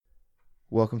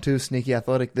Welcome to Sneaky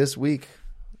Athletic. This week,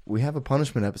 we have a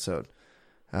punishment episode.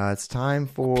 It's time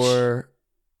for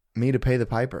me to pay the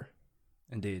piper.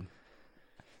 Indeed.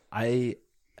 I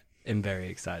am very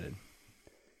excited.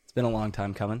 It's been a long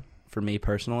time coming for me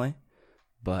personally,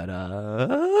 but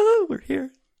we're here.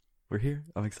 We're here.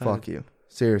 I'm excited. Fuck you.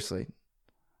 Seriously.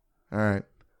 All right.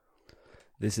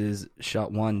 This is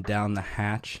shot one down the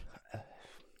hatch.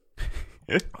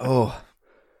 Oh,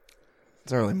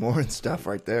 it's early morning stuff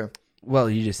right there.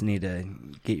 Well, you just need to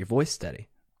get your voice steady.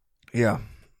 Yeah.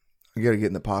 I got to get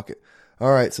in the pocket. All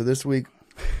right. So this week,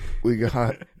 we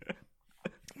got...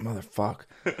 Motherfuck.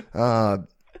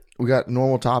 We got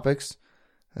normal topics.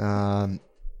 I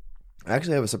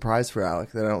actually have a surprise for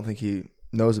Alec that I don't think he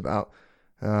knows about.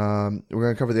 We're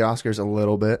going to cover the Oscars a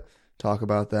little bit, talk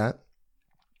about that.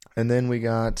 And then we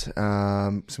got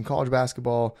some college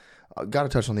basketball. Got to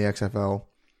touch on the XFL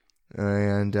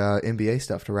and NBA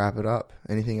stuff to wrap it up.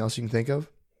 Anything else you can think of?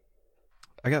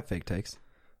 I got fake takes.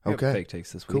 Okay. Fake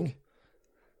takes this week.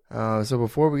 Cool. So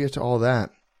before we get to all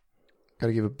that, got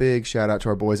to give a big shout out to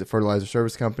our boys at Fertilizer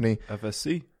Service Company.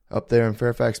 FSC. Up there in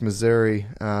Fairfax, Missouri.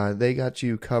 They got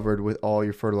you covered with all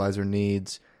your fertilizer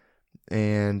needs.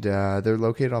 And they're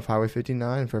located off Highway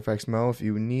 59 in Fairfax, Mo. If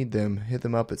you need them, hit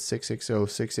them up at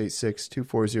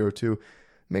 660-686-2402.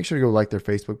 Make sure to go like their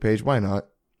Facebook page. Why not?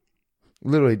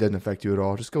 Literally doesn't affect you at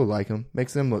all. Just go like them.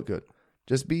 Makes them look good.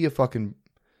 Just be a fucking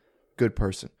good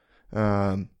person.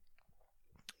 And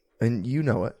you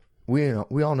know it. We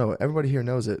all know it. Everybody here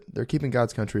knows it. They're keeping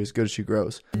God's country as good as she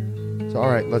grows. So,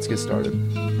 all right, let's get started.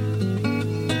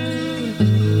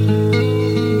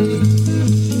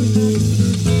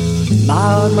 My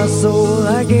heart, my soul,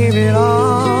 I gave it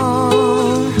all.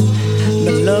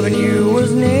 But loving you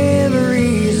was never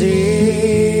easy.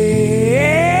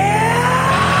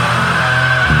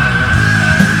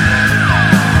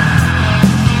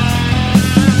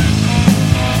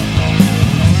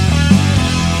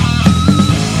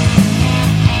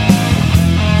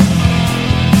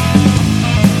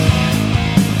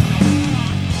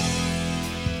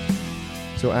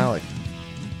 So, Alec,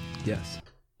 Yes.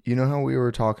 you know how we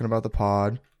were talking about the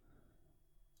pod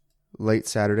late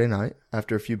Saturday night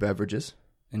after a few beverages?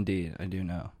 Indeed, I do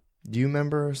know. Do you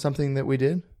remember something that we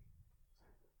did?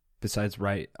 Besides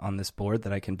write on this board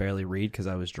that I can barely read because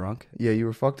I was drunk. Yeah, you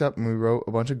were fucked up and we wrote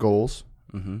a bunch of goals.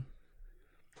 Mm-hmm.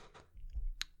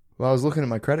 Well, I was looking at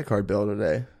my credit card bill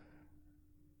today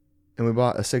and we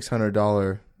bought a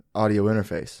 $600 audio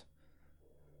interface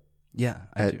Yeah,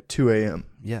 I at do. 2 a.m.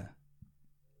 Yeah.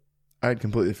 I had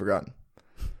completely forgotten.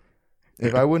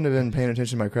 If I wouldn't have been paying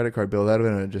attention to my credit card bill, that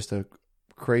would have been just a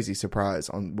crazy surprise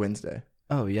on Wednesday.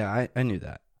 Oh, yeah, I knew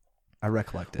that. I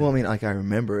recollect it. Well, I mean, like, I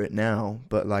remember it now,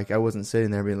 but, like, I wasn't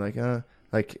sitting there being like, I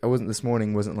wasn't this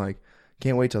morning, wasn't like,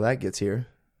 can't wait till that gets here.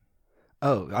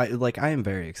 Oh, I am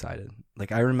very excited.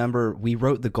 Like, I remember we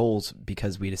wrote the goals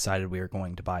because we decided we were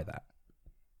going to buy that.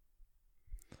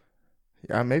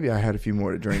 Yeah, maybe I had a few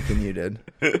more to drink than you did.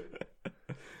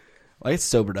 I get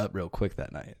sobered up real quick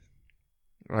that night.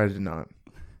 I did not.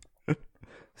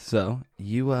 So,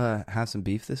 you have some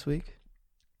beef this week?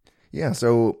 Yeah,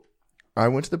 so I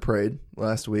went to the parade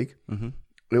last week. Mm-hmm.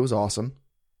 It was awesome.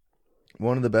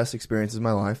 One of the best experiences of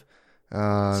my life.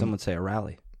 Some would say a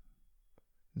rally.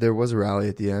 There was a rally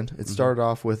at the end. It started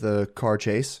off with a car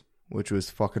chase, which was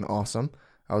fucking awesome.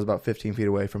 I was about 15 feet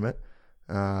away from it.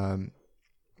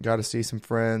 Got to see some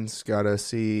friends. Got to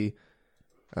see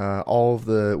all of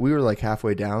the... We were like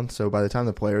halfway down, so by the time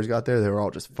the players got there, they were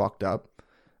all just fucked up.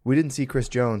 We didn't see Chris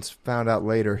Jones. Found out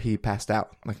later he passed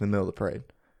out, like in the middle of the parade.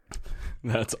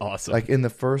 That's awesome. Like in the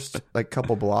first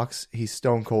couple blocks, he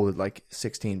stone colded like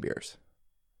 16 beers.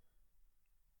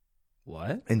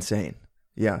 What? Insane.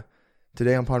 Yeah.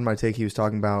 Today on Pardon My Take, he was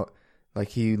talking about, like,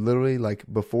 he literally, like,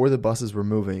 before the buses were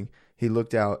moving, he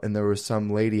looked out and there was some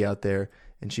lady out there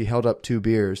and she held up 2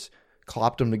 beers,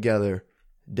 clopped them together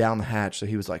down the hatch. So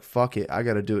he was like, fuck it, I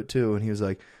got to do it too. And he was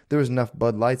like, there was enough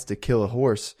Bud Lights to kill a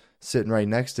horse sitting right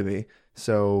next to me.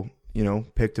 So,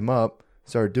 picked him up,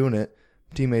 started doing it.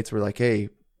 Teammates were like, hey,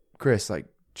 Chris, like,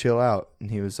 chill out.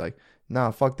 And he was like,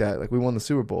 nah, fuck that. Like, we won the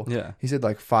Super Bowl. Yeah. He said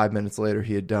like 5 minutes later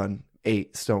he had done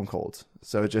 8 stone colds.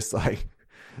 So just like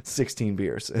 16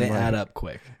 beers. And They like, add up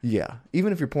quick. Yeah.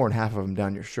 Even if you're pouring half of them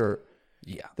down your shirt,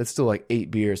 Yeah. that's still like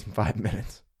 8 beers in 5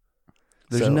 minutes.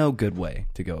 There's So- no good way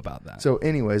to go about that. So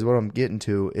anyways, what I'm getting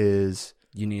to is,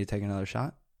 You need to take another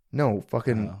shot? no,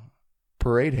 fucking Oh,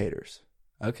 parade haters.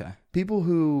 okay. People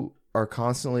who are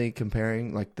constantly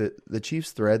comparing, like the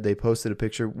Chiefs thread, they posted a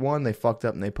picture. One, they fucked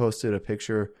up and they posted a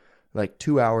picture like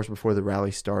 2 hours before the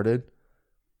rally started.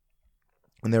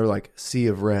 And they were like, sea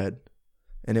of red.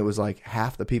 and it was like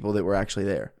half the people that were actually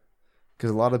there,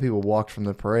 because a lot of people walked from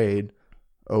the parade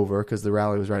over because the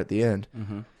rally was right at the end,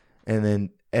 and then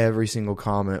every single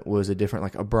comment was a different,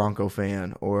 like a Bronco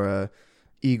fan or a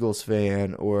Eagles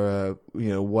fan or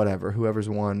a whatever, whoever's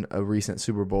won a recent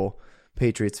Super Bowl,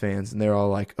 Patriots fans, and they're all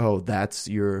like, "Oh, that's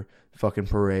your fucking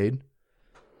parade."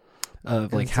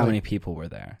 Of like how many people were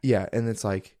there? Yeah, and it's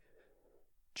like,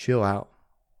 chill out.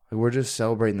 Like, we're just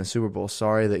celebrating the Super Bowl.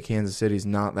 Sorry that Kansas City's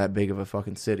not that big of a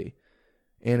fucking city,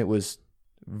 and it was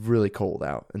really cold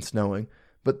out and snowing.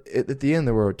 But at the end,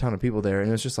 there were a ton of people there, and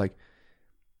it was just like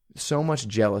so much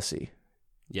jealousy.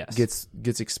 Yes,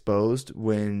 gets exposed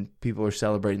when people are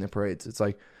celebrating the parades. It's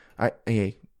like, I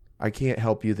can't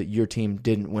help you that your team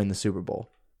didn't win the Super Bowl,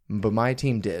 but my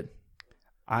team did.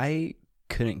 I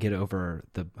couldn't get over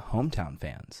the hometown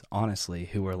fans, honestly,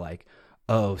 who were like,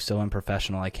 "Oh, so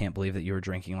unprofessional. I can't believe that you were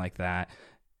drinking like that."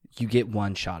 You get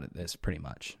one shot at this, pretty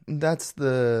much. That's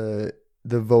the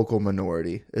vocal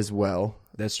minority as well.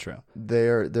 That's true.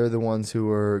 They're the ones who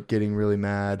are getting really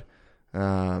mad.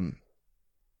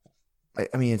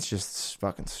 I mean, it's just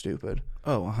fucking stupid.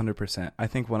 Oh, 100%. I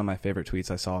think one of my favorite tweets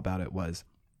I saw about it was,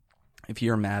 if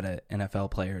you're mad at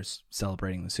NFL players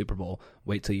celebrating the Super Bowl,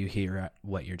 wait till you hear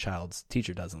what your child's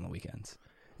teacher does on the weekends.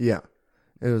 Yeah.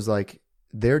 It was like,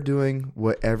 they're doing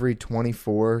what every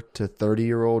 24 to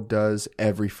 30-year-old does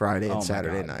every Friday and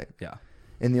Saturday night. Yeah.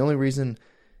 And the only reason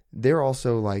they're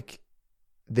also like,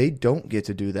 they don't get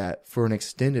to do that for an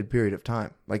extended period of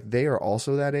time. Like, they are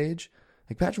also that age.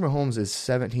 Like, Patrick Mahomes is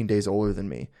 17 days older than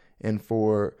me. And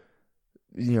for,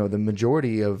 the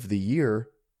majority of the year,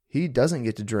 he doesn't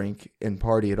get to drink and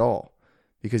party at all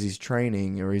because he's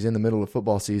training or he's in the middle of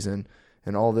football season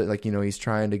and all that. Like, he's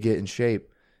trying to get in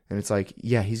shape. And it's like,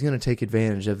 yeah, he's going to take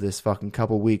advantage of this fucking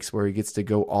couple weeks where he gets to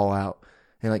go all out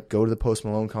and like go to the Post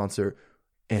Malone concert.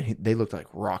 And they looked like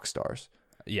rock stars.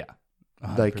 Yeah.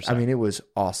 100%. Like, I mean, it was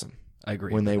awesome. I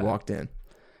agree when they that. walked in.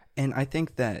 And I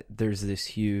think that there's this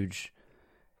huge,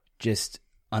 just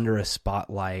under a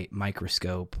spotlight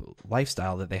microscope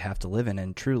lifestyle that they have to live in.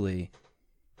 And truly,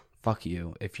 fuck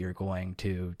you if you're going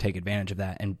to take advantage of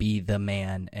that and be the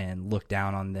man and look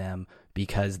down on them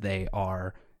because they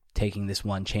are taking this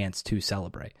one chance to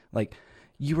celebrate. Like,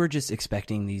 you were just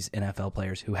expecting these NFL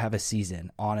players who have a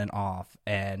season on and off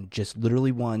and just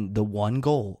literally won the one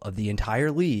goal of the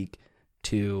entire league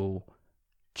to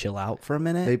chill out for a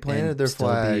minute. They planted their still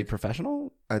flag be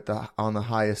professional on the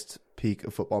highest peak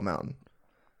of Football Mountain.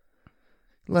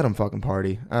 Let them fucking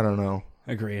party. I don't know.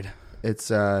 Agreed.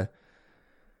 It's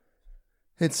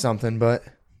something, but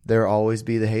there'll always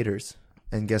be the haters.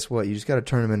 And guess what? You just got to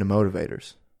turn them into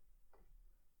motivators.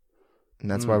 And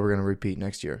that's why we're going to repeat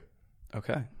next year.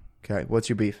 Okay. Okay. What's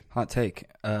your beef? Hot take.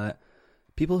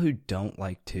 People who don't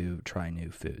like to try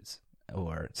new foods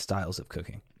or styles of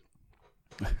cooking.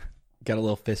 Got a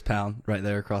little fist pound right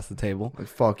there across the table. Like,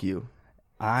 fuck you.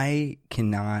 I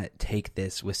cannot take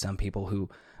this with some people who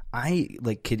I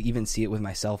like could even see it with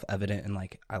myself evident and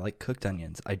like I like cooked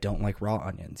onions. I don't like raw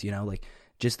onions, like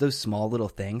just those small little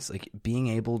things, like being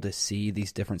able to see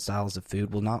these different styles of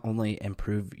food will not only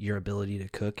improve your ability to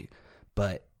cook,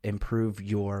 but improve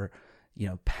your,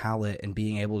 palate and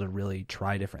being able to really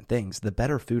try different things. The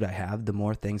better food I have, the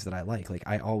more things that I like. Like,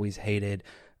 I always hated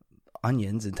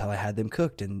onions until I had them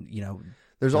cooked and,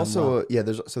 There's also,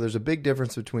 there's a big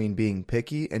difference between being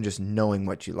picky and just knowing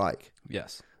what you like.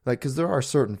 Yes. Like, because there are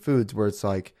certain foods where it's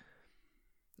like,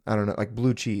 I don't know, like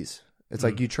blue cheese. It's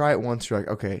like you try it once, you're like,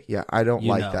 okay, yeah, I don't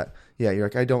like that. Yeah, you're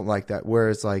like, I don't like that.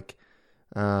 Whereas like,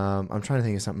 I'm trying to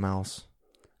think of something else.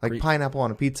 Like pineapple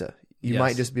on a pizza. You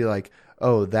might just be like,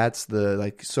 oh, that's the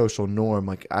like social norm.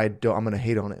 Like, I'm going to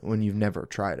hate on it when you've never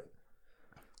tried it.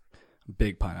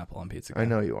 Big pineapple on pizza guy. I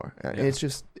know you are. Yeah. It's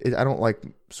just, I don't like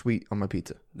sweet on my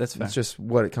pizza. That's fair. It's just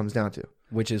what it comes down to.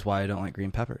 Which is why I don't like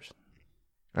green peppers.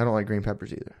 I don't like green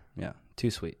peppers either. Yeah, too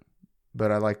sweet.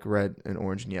 But I like red and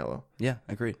orange and yellow. Yeah,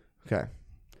 agreed. Okay.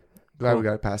 Glad we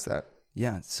got past that.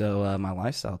 Yeah, so my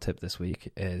lifestyle tip this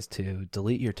week is to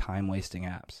delete your time-wasting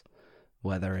apps,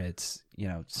 whether it's,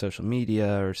 social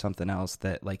media or something else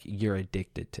that, like, you're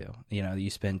addicted to, you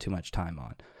spend too much time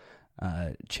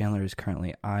on. Chandler is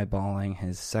currently eyeballing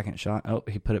his second shot. Oh,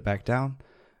 he put it back down.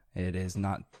 It is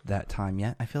not that time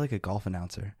yet. I feel like a golf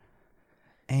announcer.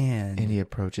 And he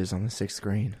approaches on the 6th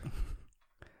green.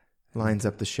 Lines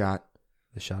up the shot.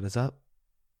 The shot is up.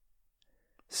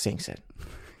 Sinks it.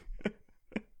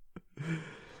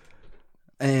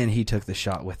 And he took the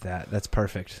shot with that. That's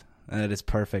perfect. That is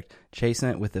perfect. Chasing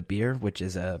it with a beer, which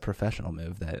is a professional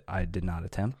move that I did not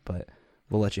attempt, but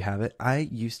we'll let you have it. I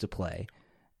used to play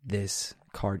this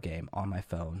card game on my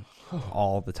phone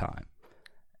all the time.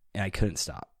 and I couldn't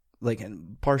stop. Like,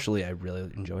 and partially I really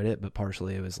enjoyed it, but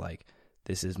partially it was like,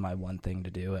 this is my one thing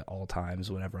to do at all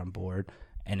times whenever I'm bored,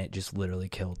 and it just literally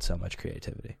killed so much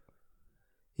creativity.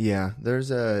 Yeah,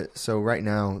 so right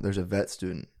now there's a vet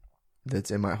student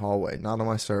that's in my hallway, not on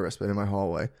my service, but in my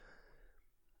hallway,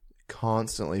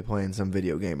 constantly playing some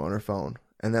video game on her phone.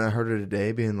 And then I heard her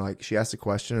today being like, she asked a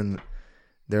question and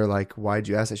they're like, why'd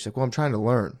you ask that? She's like, well, I'm trying to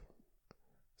learn.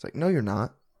 It's like, no, you're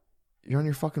not. You're on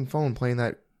your fucking phone playing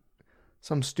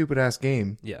some stupid ass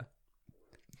game Yeah.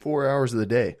 4 hours of the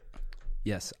day.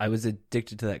 Yes, I was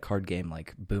addicted to that card game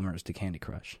like boomers to Candy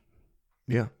Crush.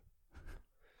 Yeah.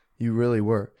 You really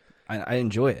were. I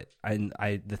enjoy it.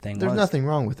 There's nothing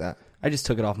wrong with that. I just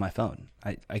took it off my phone.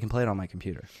 I can play it on my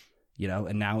computer,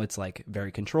 and now it's like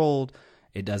very controlled.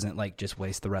 It doesn't like just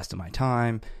waste the rest of my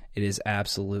time. It is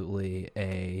absolutely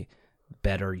a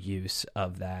better use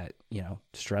of that,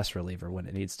 stress reliever when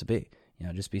it needs to be.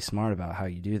 Just be smart about how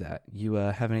you do that. You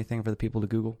have anything for the people to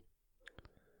Google?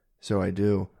 So I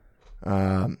do.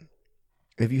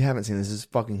 If you haven't seen this, this is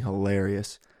fucking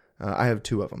hilarious. I have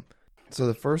two of them. So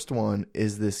the first one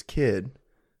is this kid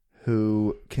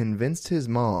who convinced his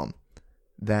mom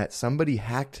that somebody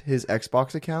hacked his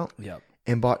Xbox account Yep.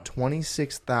 and bought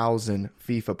 26,000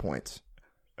 FIFA points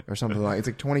or something like. It's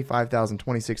like 25,000,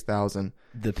 26,000.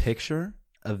 The picture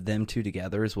of them two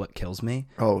together is what kills me.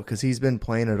 Oh, because he's been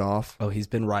playing it off Oh, he's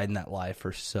been riding that life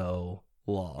for so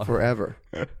long. forever.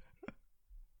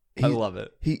 I love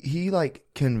it. He like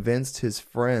convinced his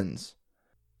friends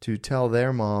to tell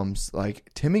their moms, like,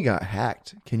 Timmy got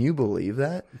hacked. Can you believe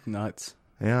that? Nuts.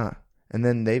 Yeah. And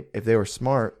then if they were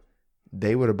smart,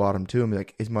 they would have bought him too and be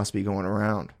like, it must be going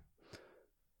around.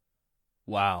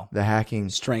 Wow. The hacking.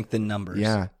 Strength in numbers.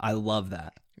 Yeah. I love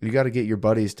that. You got to get your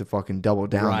buddies to fucking double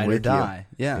down Ride with or die.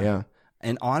 Yeah. you. Yeah.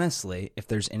 And honestly, if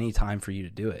there's any time for you to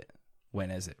do it, when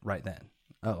is it? Right then.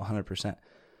 Oh, 100%.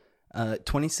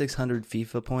 2,600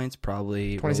 FIFA points,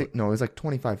 probably 26. No, it was like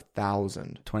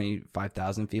 25,000.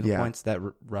 25,000 FIFA Yeah. points. That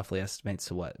roughly estimates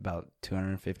to what? About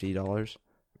 $250?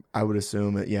 I would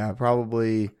assume it. Yeah,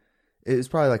 probably. It's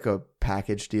probably like a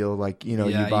package deal. Like, you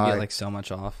Yeah, buy. you get like so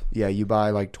much off. Yeah, you buy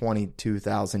like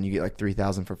 22,000, you get like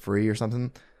 3,000 for free or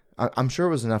something. I'm sure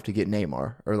it was enough to get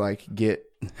Neymar or like get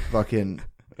fucking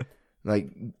like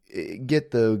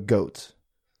get the GOATs.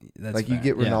 That's like you fair.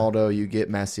 get Yeah. Ronaldo, you get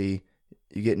Messi,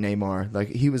 you get Neymar. Like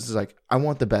he was just like, I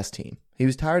want the best team. He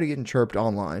was tired of getting chirped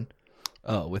online.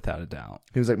 Oh, without a doubt.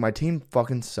 He was like, my team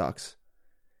fucking sucks.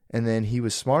 And then he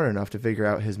was smart enough to figure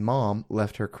out his mom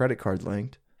left her credit card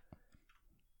linked.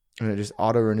 And it just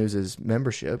auto renews his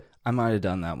membership. I might have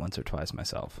done that once or twice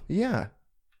myself. Yeah.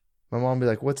 My mom would be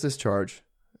like, what's this charge?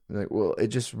 I'm like, well, it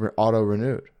just auto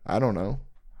renewed. I don't know.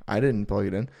 I didn't plug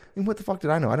it in. I mean, what the fuck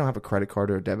did I know? I don't have a credit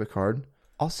card or a debit card.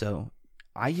 Also,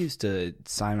 I used to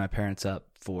sign my parents up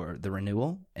for the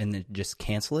renewal and then just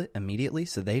cancel it immediately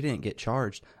so they didn't get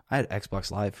charged. I had Xbox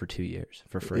Live for 2 years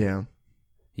for free. Yeah.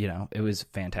 It was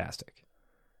fantastic.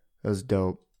 That was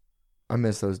dope. I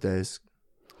miss those days.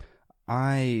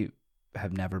 I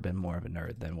have never been more of a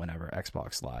nerd than whenever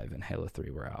Xbox Live and Halo 3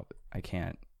 were out. I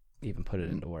can't even put it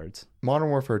into words. Modern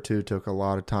Warfare 2 took a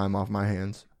lot of time off my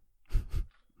hands.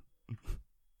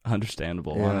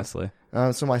 Understandable, Yeah. honestly.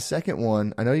 So my second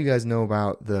one, I know you guys know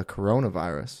about the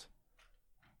coronavirus.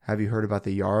 Have you heard about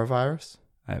the Yara virus?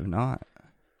 I have not.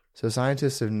 So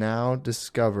scientists have now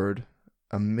discovered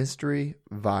a mystery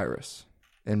virus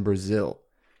in Brazil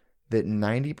that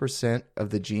 90%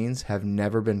 of the genes have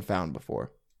never been found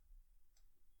before.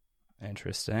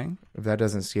 Interesting. If that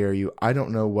doesn't scare you, I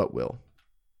don't know what will.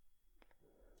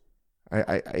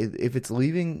 I if it's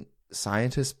leaving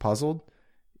scientists puzzled,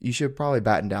 you should probably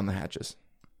batten down the hatches.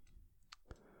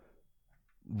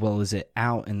 Well, is it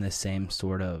out in the same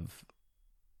sort of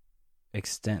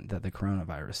extent that the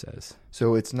coronavirus is?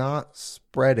 So it's not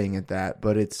spreading at that,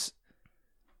 but it's...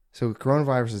 So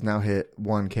coronavirus has now hit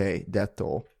 1K death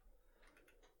toll.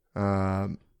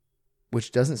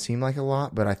 Which doesn't seem like a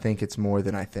lot, but I think it's more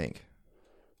than I think.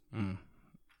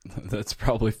 That's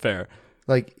probably fair.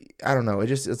 Like, I don't know.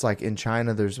 It's like in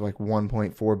China, there's like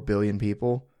 1.4 billion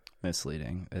people.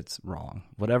 Misleading. It's wrong.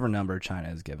 Whatever number China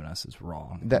has given us is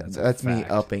wrong. That's a me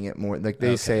fact. upping it more. Like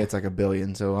they say it's like 1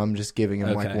 billion, so I'm just giving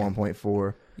them like Okay.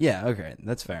 1.4. Yeah, okay.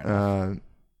 That's fair enough.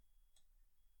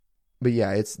 But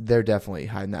yeah, they're definitely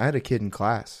hiding. I had a kid in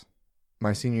class,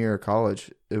 my senior year of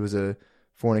college. It was a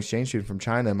foreign exchange student from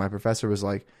China. And my professor was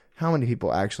like, "How many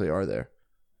people actually are there?"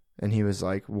 And he was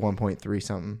like 1.3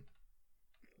 something,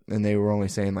 and they were only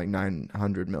saying like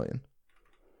 900 million.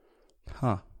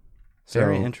 Huh. So,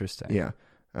 Very interesting. Yeah,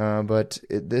 but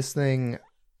this thing,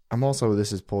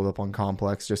 this is pulled up on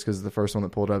Complex just because it's the first one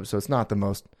that pulled up, so it's not the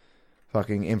most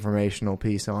fucking informational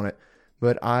piece on it.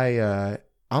 But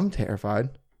I'm terrified.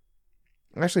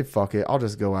 Actually, fuck it. I'll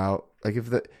just go out. Like if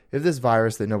this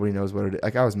virus that nobody knows what it is,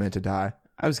 like I was meant to die.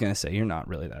 I was going to say, you're not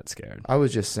really that scared. I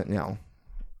was just sitting,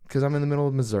 because I'm in the middle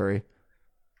of Missouri.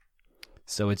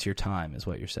 So it's your time, is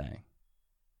what you're saying.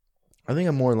 I think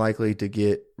I'm more likely to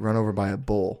get run over by a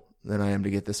bull than I am to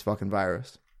get this fucking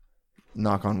virus.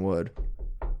 Knock on wood.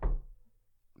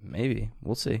 Maybe.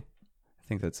 We'll see. I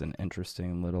think that's an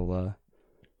interesting little,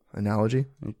 Analogy?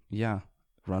 yeah,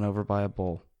 run over by a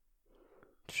bull.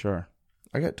 Sure.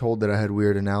 I got told that I had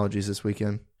weird analogies this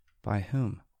weekend. By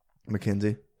whom?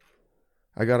 Mackenzie.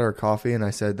 I got her a coffee and I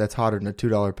said, that's hotter than a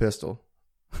 $2 pistol.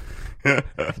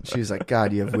 She was like,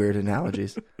 God, you have weird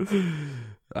analogies.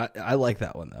 I like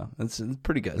that one, though. It's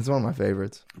pretty good. It's one of my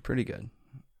favorites. Pretty good.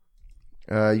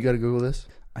 You got to Google this?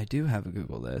 I do have a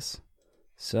Google this.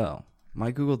 So,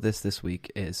 my Google this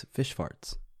week is fish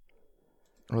farts.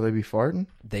 Will they be farting?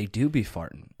 They do be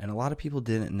farting, and a lot of people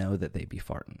didn't know that they be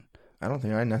farting. I don't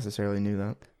think I necessarily knew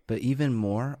that. But even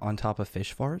more on top of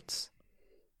fish farts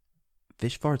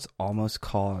almost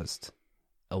caused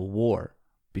a war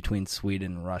between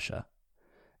Sweden and Russia.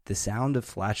 The sound of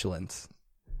flatulence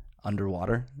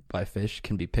underwater by fish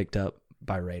can be picked up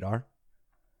by radar.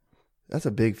 That's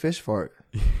a big fish fart.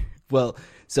 Well,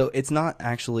 so it's not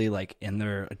actually like in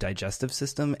their digestive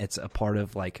system. It's a part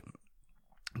of like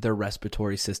their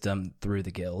respiratory system through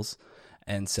the gills.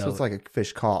 And so it's like a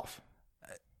fish cough.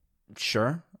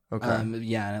 Sure. Okay.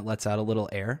 Yeah, and it lets out a little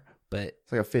air, but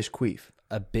It's like a fish queef.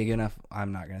 a big enough,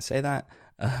 I'm not going to say that,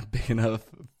 a big enough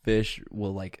fish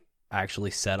will like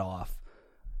actually set off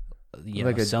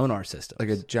Like a sonar system. Like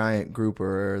a giant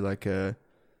grouper or like a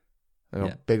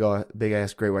Yeah. big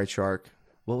ass great white shark.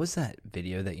 What was that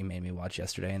video that you made me watch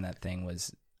yesterday and that thing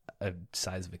was a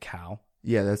size of a cow?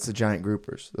 Yeah, that's the giant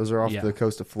groupers. Those are off Yeah. the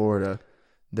coast of Florida.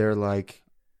 They're like,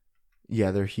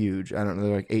 yeah, they're huge. I don't know.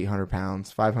 They're like 800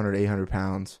 pounds, 500, 800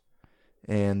 pounds.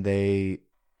 And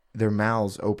their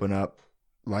mouths open up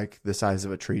like the size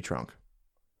of a tree trunk.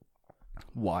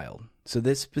 Wild. So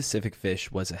this specific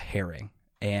fish was a herring,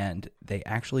 and they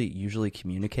actually usually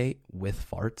communicate with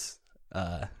farts.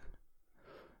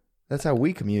 That's how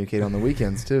we communicate on the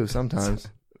weekends too, sometimes.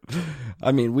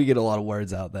 I mean, we get a lot of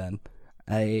words out then.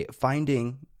 The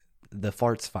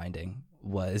farts finding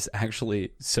was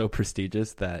actually so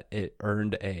prestigious that it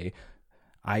earned a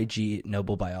IG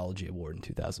Nobel Biology Award in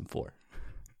 2004.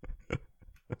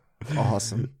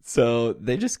 Awesome. So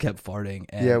they just kept farting.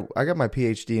 And Yeah, I got my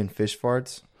PhD in fish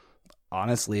farts.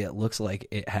 honestly, it looks like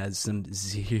it has some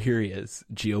serious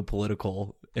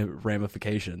geopolitical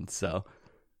ramifications. So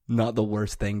not the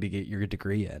worst thing to get your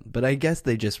degree in. But I guess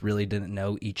they just really didn't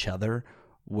know each other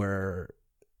were...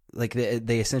 Like,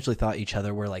 they essentially thought each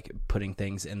other were, like, putting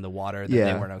things in the water that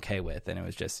they weren't okay with. And it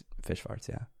was just fish farts,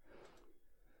 yeah.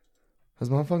 Those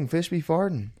motherfucking fish be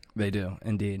farting. They do,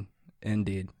 indeed.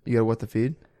 Indeed. You got what the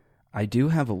feed? I do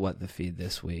have a What the Feed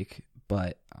this week,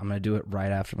 but I'm going to do it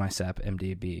right after my SAP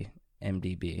MDB.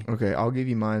 Okay, I'll give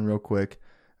you mine real quick.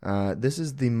 This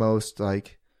is the most,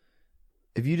 like,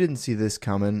 if you didn't see this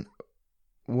coming,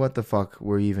 what the fuck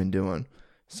were you even doing?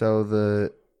 So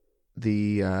the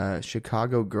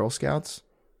Chicago Girl Scouts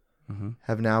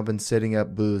have now been setting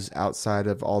up booths outside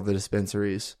of all the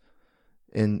dispensaries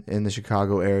in the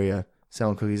Chicago area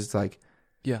selling cookies. It's like,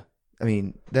 Yeah. I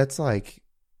mean, that's like,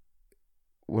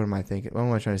 what am I thinking? What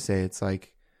am I trying to say? It's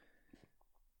like,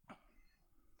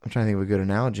 I'm trying to think of a good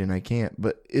analogy and I can't,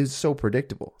 but it's so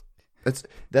predictable.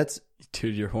 That's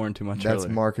Tooted your horn too much that's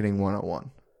earlier. marketing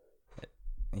 101.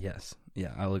 Yes.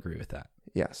 Yeah, I'll agree with that.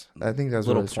 Yes. I think that's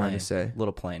what I was trying to say.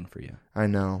 Little plain for you. I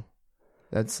know.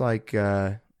 That's like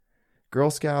Girl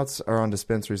Scouts are on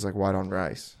dispensaries like white on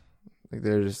rice. Like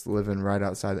they're just living right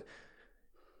outside.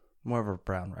 More of a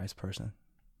brown rice person.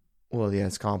 Well, yeah,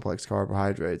 it's complex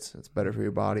carbohydrates. It's better for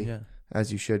your body, Yeah.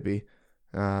 as you should be.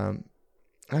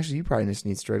 Actually, you probably just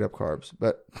need straight up carbs.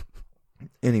 But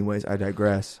anyways, I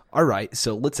digress. All right,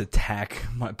 so let's attack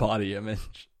my body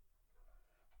image.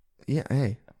 Yeah,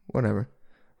 hey, whatever.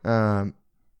 I'm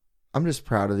just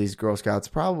proud of these Girl Scouts.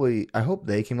 Probably, I hope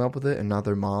they came up with it and not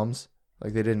their moms.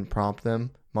 Like they didn't prompt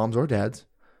them, moms or dads,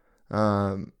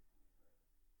 to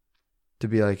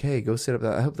be like, hey, go sit up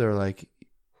that. I hope they're like,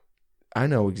 I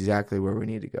know exactly where we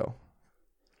need to go.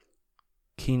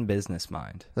 Keen business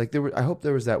mind. Like I hope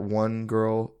there was that one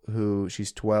girl who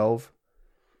she's 12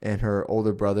 and her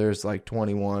older brother is like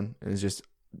 21 and is just,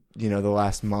 the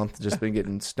last month just been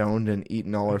getting stoned and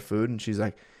eating all her food. And she's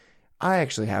like, I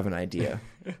actually have an idea.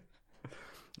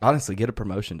 Honestly, get a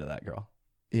promotion to that girl.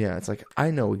 Yeah, it's like,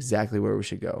 I know exactly where we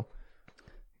should go.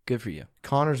 Good for you.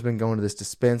 Connor's been going to this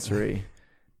dispensary.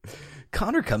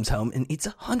 Connor comes home and eats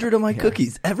 100 of my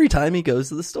cookies every time he goes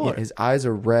to the store. Yeah, his eyes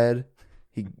are red.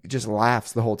 He just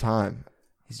laughs the whole time.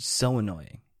 He's so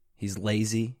annoying. He's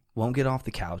lazy, won't get off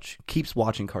the couch, keeps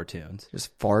watching cartoons,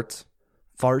 Just farts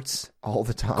farts, all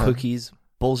the time. cookies,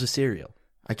 bowls of cereal.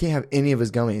 I can't have any of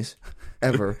his gummies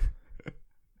ever.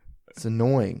 It's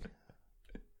annoying.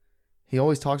 He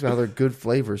always talks about how they're good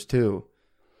flavors too.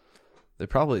 They're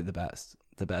probably the best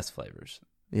flavors.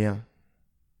 Yeah.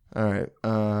 All right.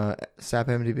 SAP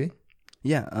MDB?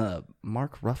 Yeah,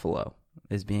 Mark Ruffalo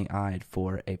is being eyed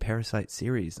for a Parasite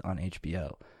series on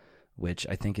HBO, which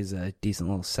I think is a decent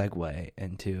little segue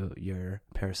into your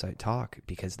Parasite talk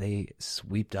because they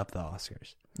sweeped up the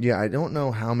Oscars. Yeah, I don't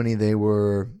know how many they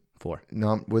were. 4.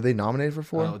 Were they nominated for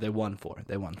 4? Oh, they won 4.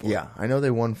 Yeah, I know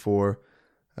they won 4.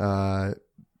 And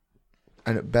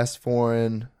Best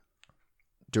Foreign,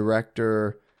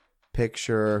 Director,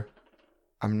 Picture.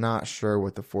 I'm not sure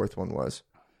what the 4th one was.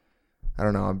 I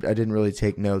don't know. I didn't really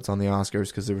take notes on the Oscars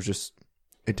because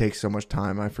it takes so much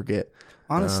time. I forget.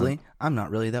 Honestly, I'm not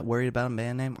really that worried about a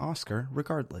man named Oscar,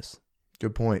 regardless.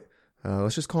 Good point.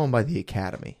 Let's just call him by the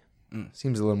Academy.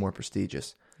 Seems a little more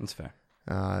prestigious. That's fair.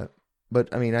 But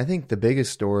I mean, I think the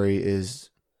biggest story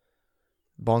is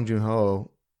Bong Joon-ho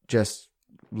just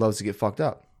loves to get fucked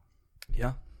up.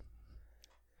 Yeah.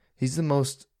 He's the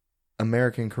most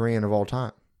American Korean of all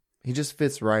time. He just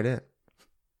fits right in.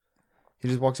 He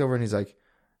just walks over and he's like,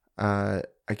 I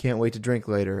can't wait to drink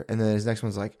later. And then his next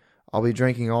one's like, I'll be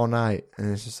drinking all night.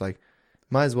 And it's just like,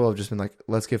 might as well have just been like,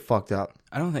 let's get fucked up.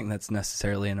 I don't think that's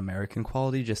necessarily an American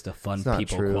quality, just a fun It's not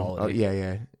people true. quality. Oh,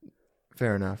 yeah.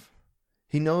 Fair enough.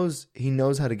 He knows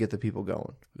how to get the people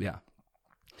going. Yeah.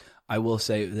 I will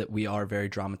say that we are very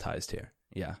dramatized here.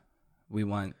 Yeah. We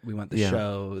want the Yeah.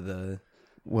 show,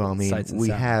 Well, I mean, Sights and we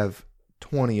sounds. have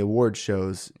 20 award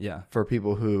shows yeah, for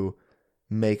people who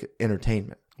make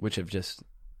entertainment. which have just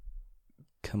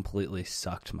completely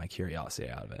sucked my curiosity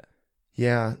out of it.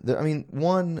 Yeah, I mean,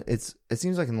 it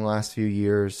seems like in the last few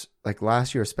years, like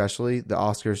last year especially, the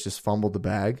Oscars just fumbled the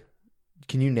bag.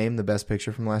 Can you name the best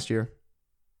picture from last year?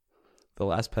 The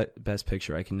last best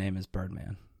picture I can name is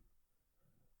Birdman.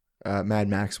 Mad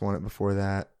Max won it before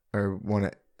that, or won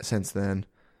it since then.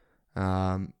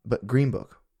 But Green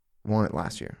Book won it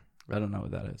last year. I don't know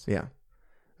what that is. Yeah.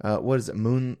 What is it?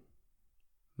 Moonlight,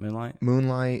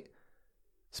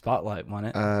 Spotlight won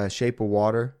it. Shape of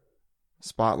Water,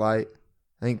 Spotlight.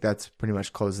 I think that's pretty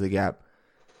much closed the gap.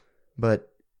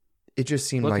 But it just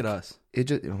seemed Look like at us. it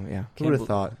just. Oh, yeah, who Can't would have bel-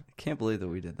 thought? Can't believe that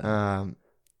we did that.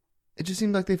 It just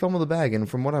seemed like they fumbled the bag. And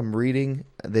from what I'm reading,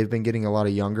 they've been getting a lot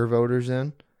of younger voters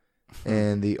in,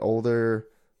 and the old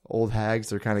hags,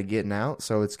 they're kind of getting out.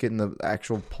 So it's getting the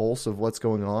actual pulse of what's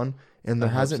going on. And there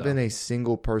I hope hasn't so. been a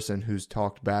single person who's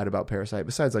talked bad about Parasite,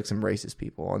 besides like some racist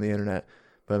people on the internet.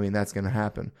 But I mean, that's going to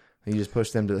happen. You just push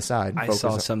them to the side. And I focus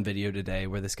saw on- some video today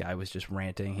where this guy was just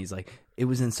ranting. He's like, it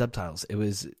was in subtitles. It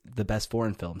was the best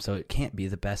foreign film, so it can't be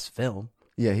the best film.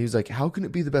 Yeah, he was like, how can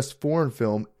it be the best foreign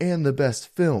film and the best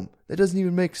film? That doesn't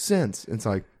even make sense. It's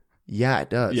like, yeah, it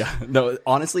does. Yeah, no,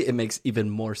 honestly, it makes even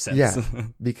more sense. Yeah,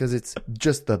 because it's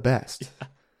just the best.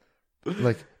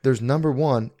 Like, there's number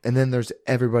one, and then there's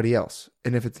everybody else.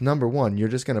 And if it's number one, you're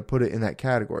just going to put it in that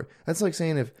category. That's like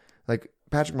saying if, like,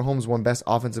 Patrick Mahomes won Best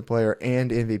Offensive Player and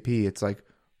MVP, it's like,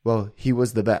 well, he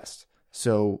was the best.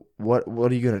 So what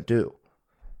are you going to do?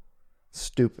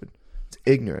 Stupid. It's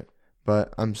ignorant.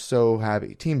 But I'm so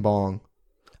happy. Team Bong.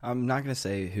 I'm not going to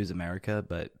say who's America,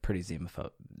 but pretty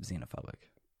xenophobic.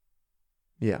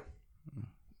 Yeah.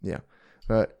 Yeah.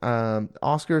 But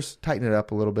Oscars, tighten it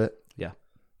up a little bit. Yeah.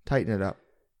 Tighten it up.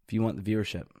 If you want the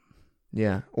viewership.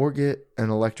 Yeah. Or get an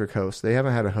electric host. They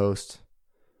haven't had a host.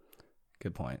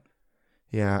 Good point.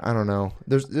 Yeah, I don't know.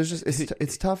 There's just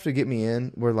it's tough to get me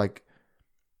in. Where like,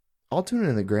 I'll tune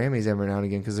in the Grammys every now and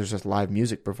again because there's just live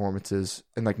music performances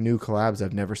and like new collabs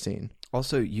I've never seen.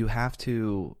 Also, you have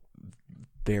to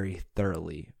very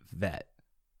thoroughly vet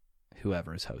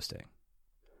whoever is hosting.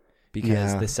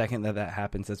 Because Yeah. the second that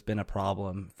happens, that's been a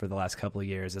problem for the last couple of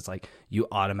years. It's like you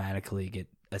automatically get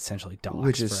essentially doxxed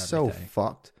Which is for so everything.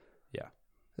 fucked. Yeah.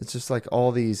 It's just like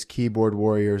all these keyboard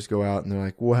warriors go out and they're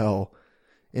like, well,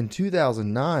 in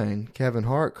 2009, Kevin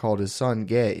Hart called his son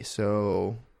gay.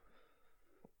 So,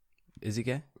 Is he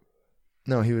gay?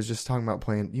 no, he was just talking about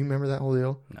playing. You remember that whole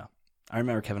deal? No. I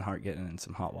remember Kevin Hart getting in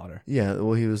some hot water. Yeah,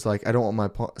 well, he was like, I don't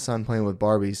want my son playing with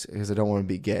Barbies because I don't want to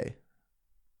be gay.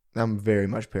 I'm very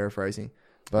much paraphrasing.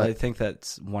 But I But, think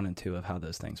that's 1 and 2 of how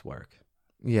those things work.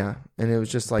 yeah, and it was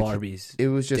just like, Barbies. it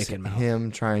was just dick and mouth.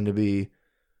 him trying to be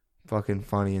fucking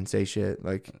funny and say shit.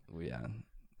 Like, Yeah.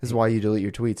 this is why you delete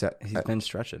your tweets He's been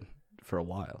stretching for a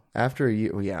while. after a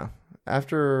year. Well, yeah,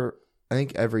 after I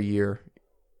think every year,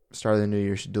 start of the new year,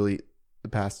 you should delete the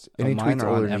past any mine tweets are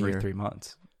older on than a every year. 3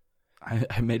 months.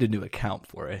 I made a new account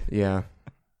for it. Yeah,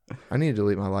 I need to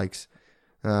delete my likes.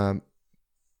 So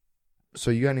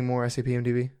you got any more SAP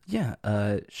MTV? Yeah,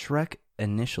 Shrek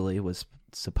initially was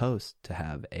supposed to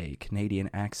have a Canadian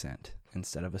accent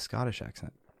instead of a Scottish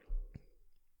accent.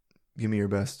 Give me your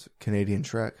best Canadian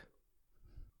Shrek.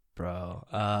 Bro,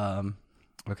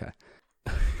 okay.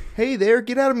 Hey there,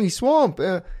 get out of me swamp.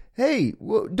 Hey,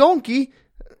 donkey.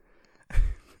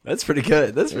 That's pretty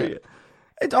good. That's pretty good.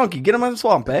 Hey, donkey, get him out of the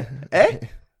swamp, eh? Eh?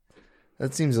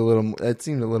 That seemed a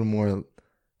little more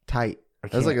tight.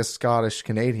 That's like a Scottish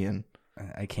Canadian.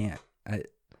 I can't.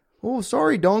 Oh,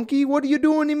 sorry, donkey. What are you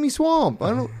doing in me swamp?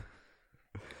 I don't.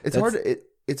 It's hard.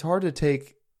 It's hard to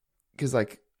take because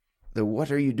like the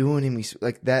what are you doing in me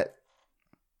like that.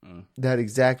 That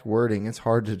exact wording. It's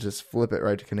hard to just flip it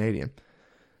right to Canadian.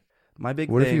 My big.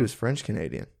 What thing, if he was French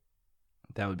Canadian?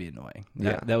 That would be annoying.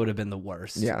 Yeah. That would have been the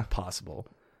worst. Yeah. Possible.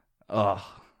 Ugh.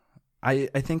 I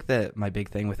think that my big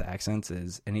thing with accents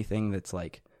is anything that's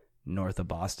like north of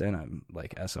Boston. I'm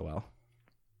like SOL.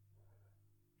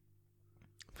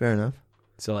 Fair enough.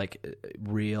 So like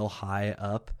real high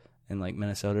up in like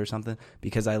Minnesota or something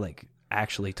because I like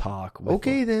actually talk with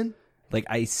Okay then. like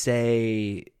I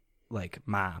say like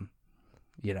mom,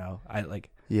 you know, I like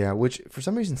Yeah, which for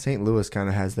some reason St. Louis kind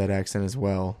of has that accent as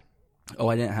well. oh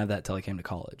I didn't have that till I came to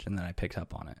college and then I picked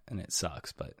up on it and it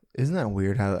sucks, but Isn't that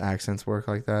weird how the accents work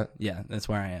like that? yeah, that's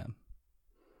where I am.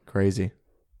 Crazy.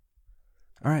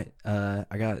 All right,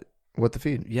 I got What the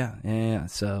feed? yeah.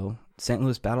 So St.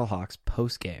 Louis Battlehawks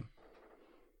post game.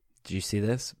 Did you see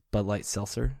this? Bud Light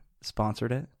Seltzer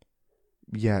sponsored it.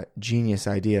 Yeah, genius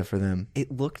idea for them.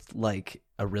 It looked like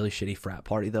a really shitty frat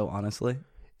party though, honestly.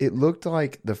 It looked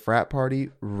like the frat party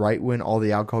right when all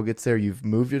the alcohol gets there. You've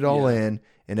moved it all in,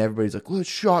 and everybody's like, let's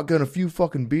shotgun a few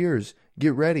fucking beers.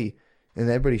 Get ready. And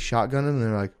everybody's shotgunning, and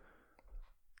they're like,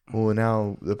 well,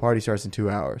 now the party starts in 2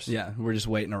 hours. Yeah, we're just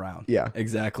waiting around. Yeah.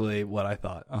 Exactly what I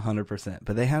thought, 100%.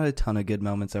 But they had a ton of good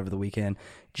moments over the weekend.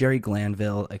 Jerry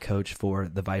Glanville, a coach for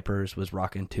the Vipers, was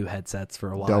rocking 2 headsets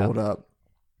for a while. Doubled up.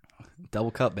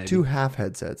 Double cup, baby. 2 half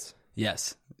headsets.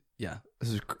 Yes. Yeah. This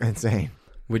is insane.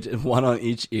 Which one on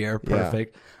each ear.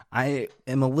 Perfect. Yeah. I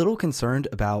am a little concerned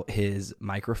about his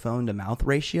microphone to mouth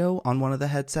ratio on one of the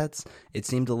headsets. It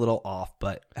seemed a little off,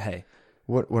 but hey.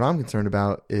 What I'm concerned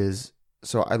about is,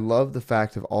 so I love the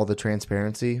fact of all the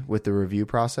transparency with the review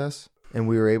process, and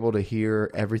we were able to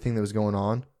hear everything that was going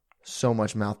on. So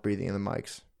much mouth breathing in the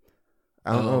mics.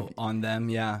 I don't know if, on them,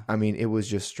 yeah. I mean, it was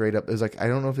just straight up. It was like, I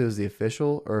don't know if it was the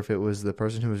official or if it was the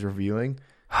person who was reviewing.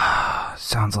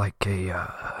 Sounds like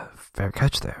a fair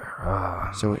catch there.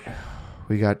 So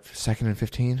we got 2nd and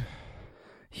 15.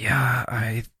 Yeah,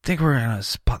 I think we're gonna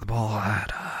spot the ball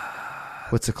at.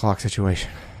 What's the clock situation?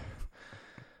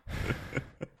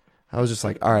 I was just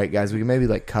like, all right, guys, we can maybe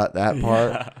like cut that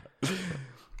part. Yeah.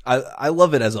 I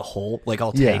love it as a whole. Like,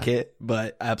 I'll take it,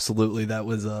 but absolutely, that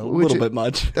was a little bit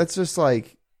much. That's just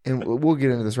like, and we'll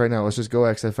get into this right now. Let's just go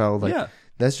XFL. Like,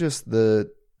 that's just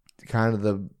the kind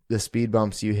of the speed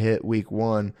bumps you hit week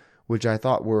 1, which I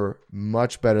thought were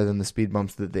much better than the speed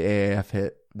bumps that the AAF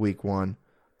hit week 1.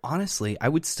 Honestly, I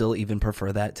would still even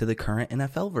prefer that to the current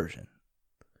NFL version.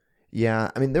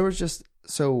 Yeah, I mean, there was just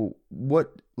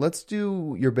let's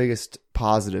do your biggest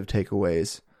positive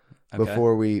takeaways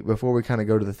before we kind of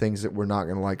go to the things that we're not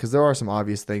going to like, because there are some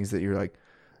obvious things that you're like,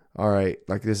 all right,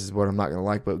 like this is what I'm not going to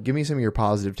like, but give me some of your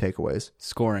positive takeaways.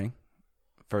 Scoring,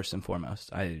 first and foremost.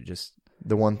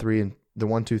 The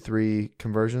 1-2-3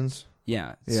 conversions.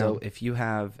 Yeah. So if you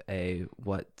have a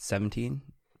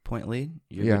 17-point lead,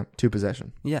 2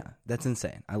 possession. Yeah, that's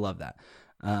insane. I love that.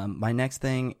 My next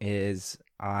thing is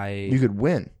you could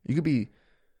win. You could be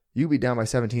down by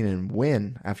 17 and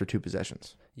win after 2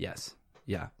 possessions. Yes.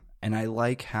 Yeah. And I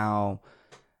like how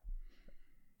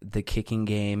the kicking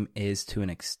game is to an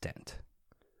extent.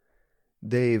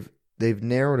 They've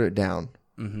narrowed it down.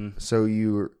 Mm-hmm.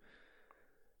 So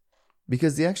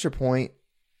because the extra point,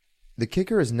 the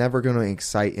kicker is never going to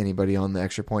excite anybody on the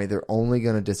extra point. They're only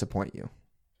going to disappoint you.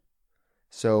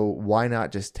 So why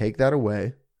not just take that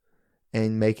away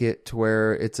and make it to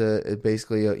where it's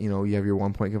basically you have your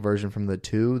 1-point conversion from the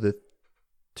 2, the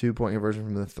 2-point conversion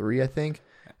from the 3, I think,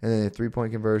 and then a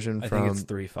 3-point conversion from. I think it's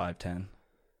 3, 5, 10.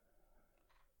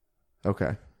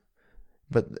 Okay,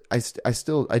 but I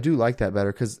do like that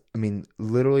better because I mean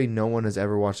literally no one has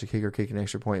ever watched a kicker kick an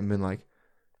extra point and been like,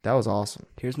 that was awesome.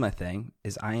 Here's my thing: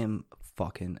 is I am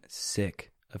fucking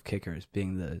sick of kickers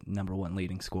being the number 1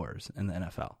 leading scorers in the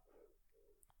NFL.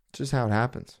 Just how it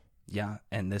happens. Yeah,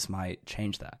 and this might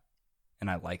change that, and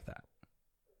I like that.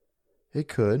 It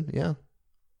could, yeah.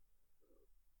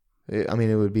 I mean,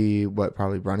 it would be,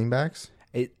 probably running backs?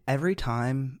 Every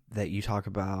time that you talk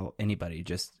about anybody,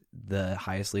 just the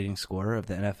highest leading scorer of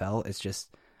the NFL, it's just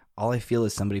all I feel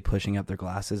is somebody pushing up their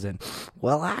glasses and,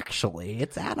 well, actually,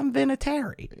 it's Adam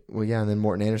Vinatieri. Well, yeah, and then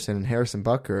Morton Anderson and Harrison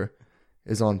Butker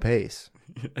is on pace.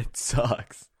 It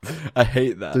sucks. I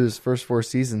hate that. Through his first 4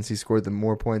 seasons, he scored them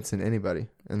more points than anybody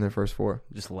in their first 4.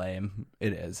 Just lame.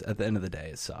 It is. At the end of the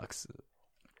day, it sucks.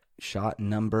 Shot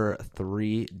number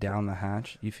 3 down the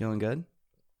hatch. You feeling good?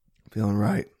 Feeling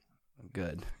right.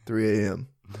 Good. 3 a.m.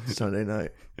 Sunday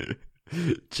night.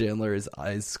 Chandler, his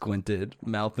eyes squinted,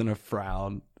 mouth in a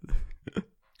frown. It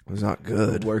was not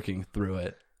good. Working through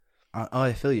it. Oh,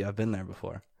 I feel you. I've been there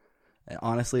before. And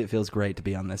honestly, it feels great to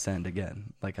be on this end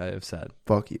again, like I have said.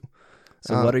 Fuck you.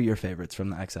 So what are your favorites from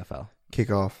the XFL?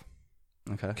 Kickoff.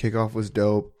 Okay. Kickoff was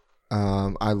dope.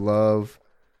 I love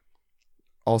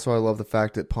the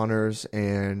fact that punters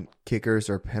and kickers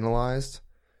are penalized.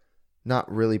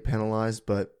 Not really penalized,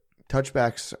 but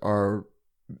touchbacks are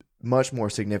much more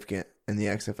significant in the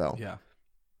XFL. Yeah.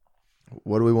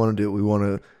 What do we want to do? We want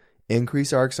to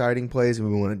increase our exciting plays,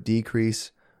 and we want to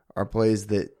decrease our plays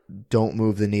that don't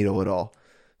move the needle at all.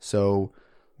 So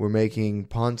we're making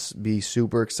punts be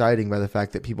super exciting by the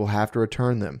fact that people have to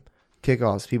return them.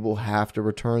 Kickoffs, people have to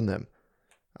return them.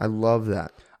 I love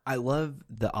that. I love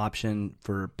the option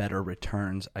for better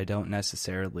returns. I'm not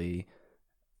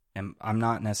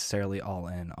necessarily all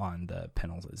in on the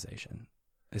penalization,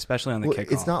 especially on the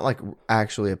kickoff. It's not like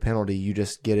actually a penalty. You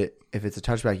just get it. If it's a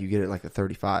touchback, you get it like a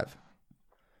 35.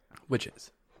 Which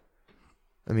is.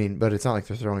 I mean, but it's not like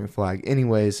they're throwing a flag.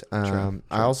 Anyways, True.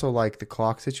 I also like the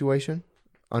clock situation.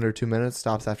 Under 2 minutes,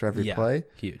 stops after every play.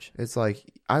 Huge. It's like,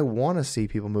 I want to see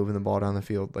people moving the ball down the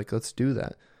field. Like, let's do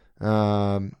that.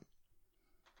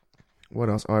 What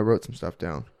else? Oh, I wrote some stuff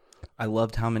down. I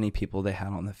loved how many people they had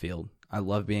on the field. I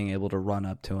love being able to run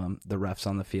up to them, the refs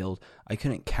on the field. I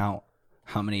couldn't count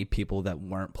how many people that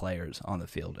weren't players on the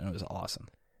field, and it was awesome.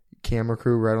 Camera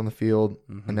crew right on the field,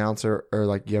 announcer, or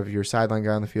like you have your sideline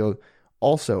guy on the field.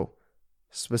 Also,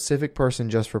 specific person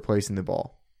just for placing the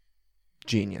ball.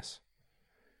 Genius.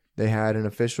 They had an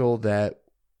official that,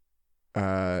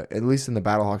 at least in the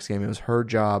Battlehawks game, it was her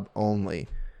job only,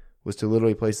 was to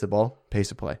literally place the ball,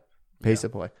 pace of play. Pace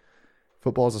of play.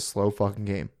 Football is a slow fucking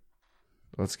game.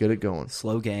 Let's get it going.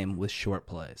 Slow game with short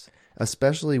plays.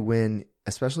 Especially in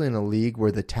a league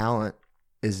where the talent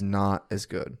is not as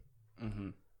good. Mm-hmm.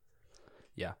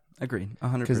 Yeah, agreed.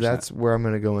 100%. Because that's where I'm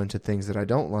going to go into things that I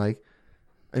don't like.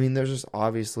 I mean, there's just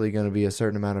obviously going to be a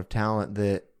certain amount of talent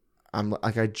that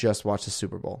I just watched the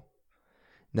Super Bowl.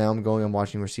 Now I'm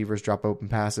watching receivers drop open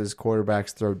passes,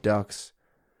 quarterbacks throw ducks.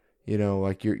 You know,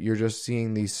 like you're just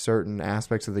seeing these certain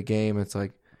aspects of the game. It's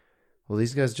like, well,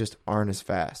 these guys just aren't as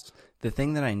fast. The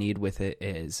thing that I need with it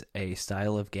is a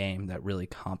style of game that really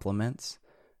complements,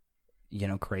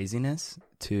 craziness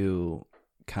to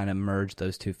kind of merge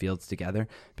those two fields together.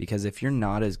 Because if you're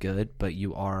not as good, but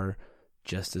you are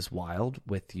just as wild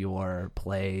with your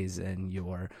plays and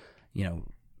your,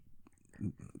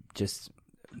 just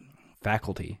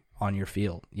faculty on your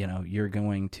field, you're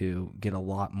going to get a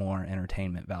lot more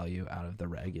entertainment value out of the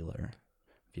regular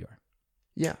viewer.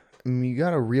 Yeah. I mean, you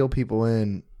got to reel people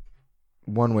in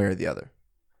one way or the other.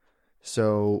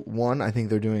 So, one, I think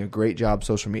they're doing a great job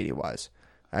social media wise.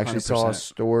 I actually 100%. saw a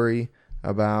story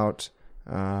about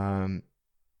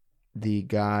the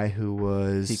guy who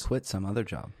was... He quit some other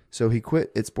job. So he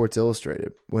quit at Sports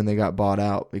Illustrated when they got bought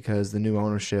out because the new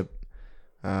ownership,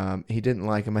 he didn't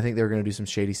like him. I think they were going to do some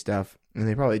shady stuff, and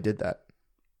they probably did that.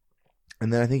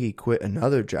 And then I think he quit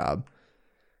another job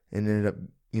and ended up,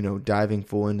 diving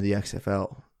full into the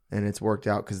XFL. And it's worked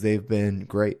out because they've been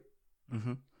great.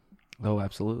 Mm-hmm. Oh,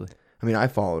 absolutely. I mean, I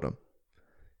followed him.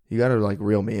 You got to,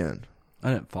 reel me in.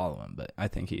 I didn't follow him, but I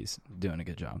think he's doing a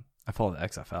good job. I follow the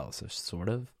XFL, so sort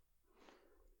of.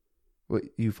 What,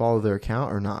 you follow their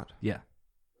account or not? Yeah.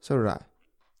 So did I.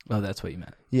 Oh, that's what you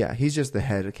meant. Yeah, he's just the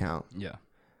head account. Yeah.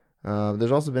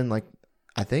 There's also been,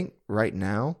 I think right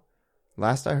now,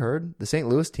 last I heard, the St.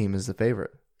 Louis team is the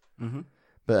favorite. Mm-hmm.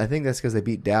 But I think that's because they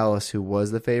beat Dallas, who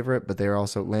was the favorite, but they're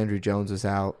also, Landry Jones was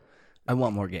out. I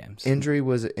want more games. Injury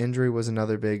was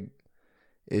another big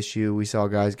issue. We saw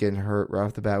guys getting hurt right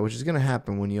off the bat, which is going to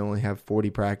happen when you only have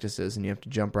 40 practices and you have to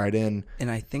jump right in.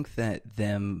 And I think that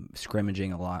them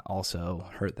scrimmaging a lot also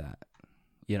hurt that.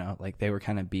 They were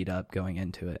kind of beat up going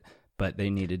into it, but they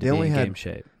needed to be in game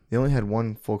shape. They only had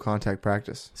one full contact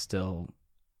practice. Still,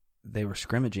 they were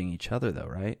scrimmaging each other though,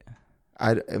 right?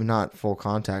 Not full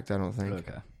contact, I don't think.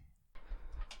 Okay.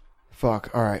 Fuck.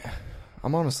 All right.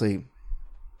 I'm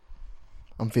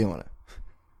feeling it.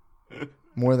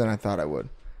 more than I thought I would.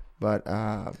 But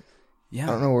Yeah. I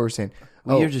don't know what we're saying.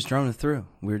 We were just droning through.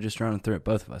 We were just droning through it,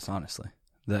 both of us, honestly.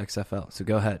 The XFL. So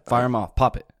go ahead. Fire them off.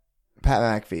 Pop it. Pat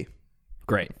McAfee,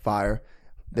 Great. fire.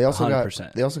 They also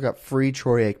 100%. got free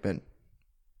Troy Aikman.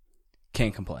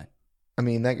 Can't complain. I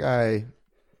mean, that guy,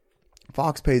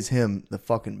 Fox pays him the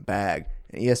fucking bag,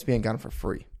 and ESPN got him for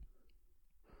free.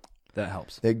 That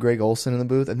helps. They had Greg Olson in the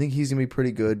booth. I think he's going to be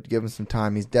pretty good. Give him some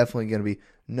time. He's definitely going to be,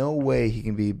 no way he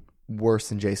can be worse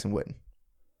than Jason Witten.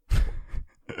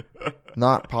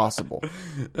 Not possible.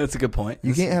 That's a good point.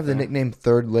 You can't have the nickname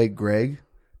Third Leg Greg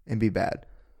and be bad.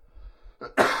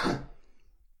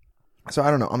 So I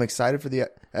don't know. I'm excited for the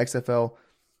XFL.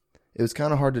 It was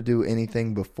kind of hard to do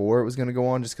anything before it was going to go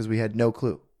on just because we had no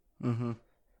clue.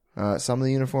 Mm-hmm. Some of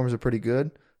the uniforms are pretty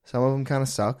good. Some of them kind of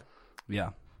suck. Yeah.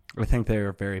 I think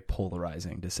they're very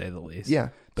polarizing, to say the least. Yeah.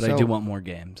 But so I do want more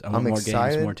games. I want more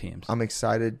games, more teams. I'm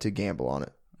excited to gamble on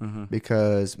it Mm-hmm.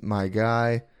 because my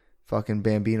guy, fucking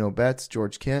Bambino Bets,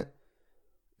 George Kent,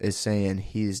 is saying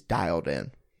he's dialed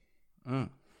in. Mm.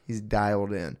 He's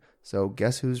dialed in. So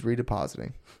guess who's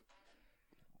redepositing?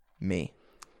 Me.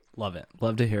 Love it.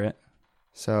 Love to hear it.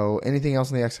 So anything else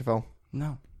in the XFL?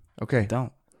 No, Okay.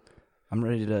 don't. I'm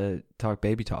ready to talk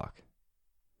baby talk.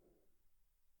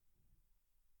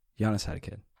 Giannis had a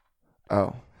kid.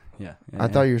 Oh. Yeah. I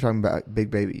thought you were talking about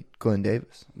big baby Glenn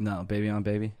Davis. No, baby on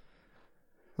baby.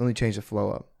 Let me change the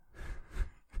flow up.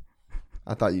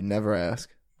 I thought you'd never ask.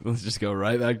 Let's just go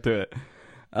right back to it.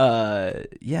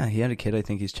 Yeah, he had a kid. I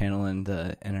think he's channeling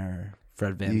the inner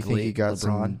Fred Do VanVleet. you think he got LeBron.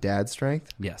 some dad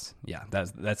strength? Yes. Yeah.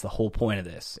 That's the whole point of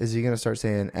this. Is he going to start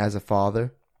saying, as a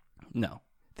father? No,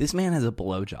 this man has a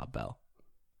blowjob bell.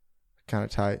 Kind of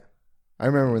tight. I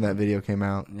remember when that video came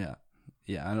out. Yeah.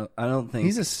 Yeah. I don't think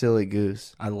He's a silly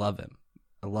goose. I love him.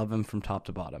 I love him from top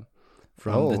to bottom.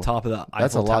 From Oh, the top of the Eiffel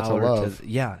that's a lot to Tower love.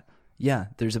 yeah. Yeah.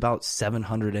 There's about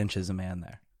 700 inches of man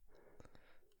there.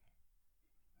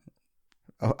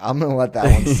 Oh, I'm going to let that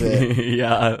one sit.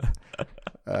 Yeah.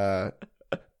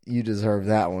 You deserve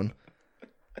that one.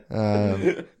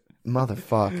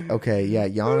 Motherfuck. Okay, yeah,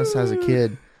 Giannis has a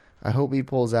kid. I hope he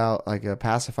pulls out like a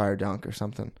pacifier dunk or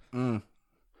something.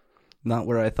 Not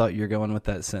where I thought you were going with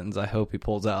that sentence. I hope he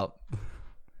pulls out.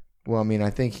 Well, I mean,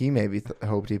 I think he maybe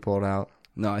hoped he pulled out.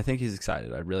 No, I think he's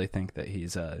excited. I really think that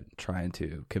he's trying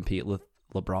to compete with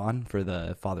LeBron for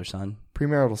the father-son.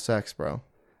 Premarital sex, bro.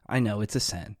 I know, it's a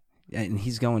sin. And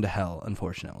he's going to hell,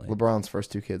 unfortunately. LeBron's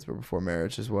first 2 kids were before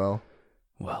marriage as well.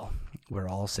 Well, we're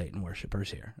all Satan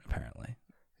worshipers here, apparently.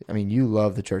 I mean, you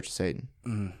love the Church of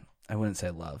Satan. I wouldn't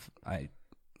say love.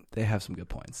 They have some good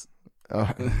points. Oh.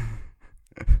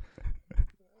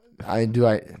 I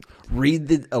Read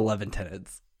the 11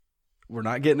 tenets. We're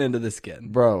not getting into this again.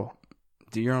 bro.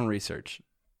 Do your own research.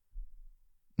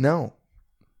 No.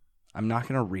 I'm not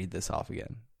going to read this off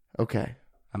again. Okay.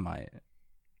 I might.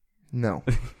 No.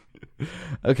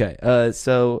 Okay.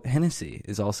 So Hennessy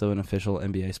is also an official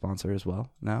NBA sponsor as well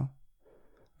now.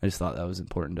 I just thought that was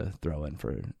important to throw in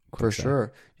for a quick For sec.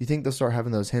 sure. You think they'll start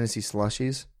having those Hennessy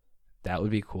slushies? That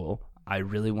would be cool. I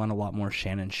really want a lot more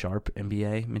Shannon Sharp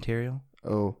NBA material.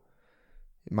 Oh,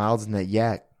 Miles and that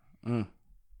yak.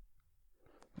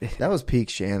 That was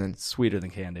peak Shannon. Sweeter than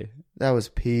candy. That was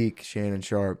peak Shannon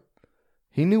Sharp.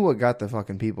 He knew what got the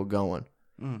fucking people going.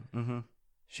 Mm-hmm.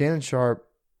 Shannon Sharp,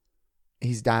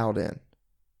 he's dialed in.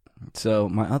 So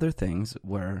my other things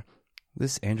were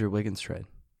this Andrew Wiggins trade.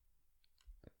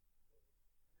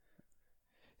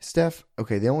 Steph,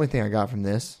 okay, the only thing I got from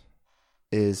this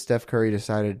is Steph Curry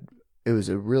decided it was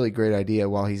a really great idea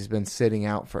while he's been sitting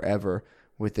out forever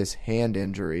with this hand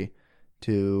injury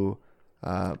to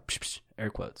Air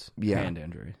quotes. Yeah. Hand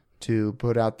injury. to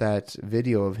put out that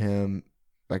video of him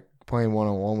like playing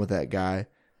one-on-one with that guy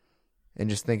and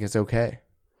just think it's okay.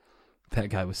 That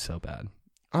guy was so bad.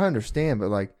 I understand, but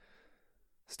like,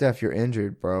 Steph, you're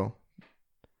injured, bro.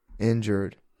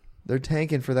 Injured. They're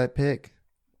tanking for that pick.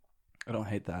 I don't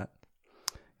hate that.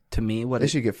 To me, what They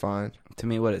should get fined. To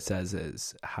me, what it says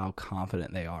is how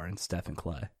confident they are in Steph and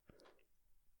Clay.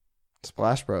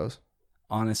 Splash Bros.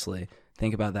 Honestly,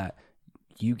 think about that.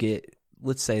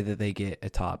 Let's say that they get a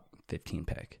top 15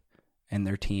 pick, and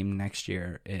their team next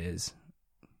year is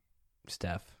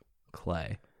Steph,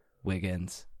 Clay,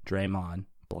 Wiggins, Draymond,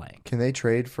 blank. Can they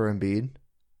trade for Embiid?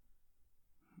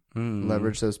 Mm,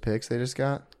 Leverage those picks they just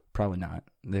got? Probably not.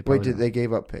 Wait, they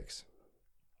gave up picks?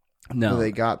 No,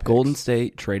 they got picks. Golden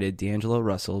State traded D'Angelo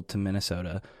Russell to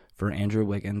Minnesota for Andrew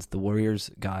Wiggins. The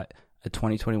Warriors got a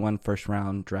 2021 first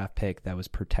round draft pick that was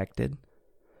protected.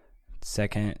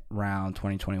 Second round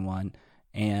 2021.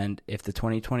 And if the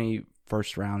 2020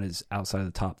 first round is outside of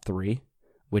the top 3,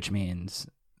 which means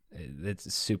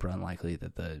it's super unlikely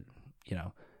that the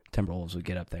Timberwolves would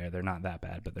get up there. They're not that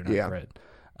bad, but they're not Yeah. great.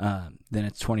 Then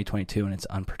it's 2022 and it's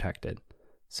unprotected.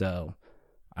 So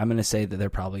I'm going to say that they're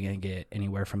probably going to get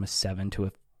anywhere from a 7 to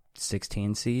a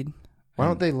 16 seed. Why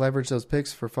don't they leverage those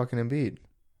picks for fucking Embiid?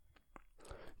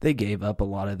 They gave up a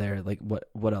lot of their, like,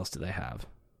 what else do they have?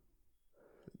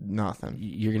 Nothing.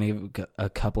 You're going to give a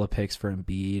couple of picks for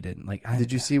Embiid. And like,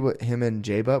 Did you see what him and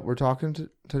J-Butt were talking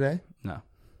today? No.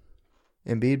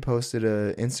 Embiid posted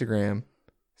a Instagram,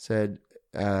 said,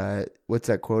 what's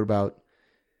that quote about?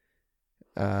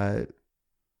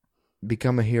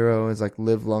 Become a hero is like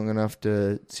live long enough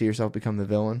to see yourself become the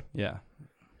villain. Yeah.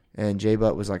 And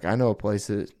J-Butt was like, I know a place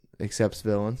that accepts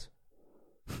villains.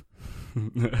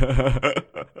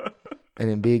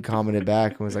 And Embiid commented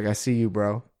back and was like, I see you,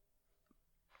 bro.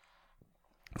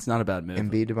 It's not a bad move.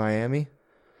 Embiid to Miami?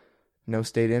 No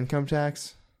state income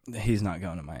tax? He's not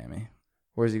going to Miami.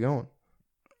 Where's he going?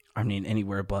 I mean,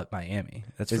 anywhere but Miami.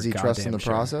 That's Is for he trusting goddamn the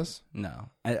sure. process? No.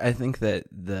 I think that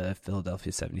the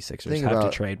Philadelphia 76ers Think have to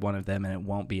about- trade one of them, and it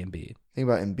won't be Embiid. Think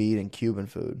about Embiid and Cuban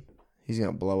food. He's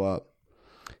going to blow up.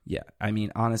 Yeah. I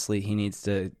mean, honestly, he needs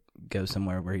to go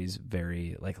somewhere where he's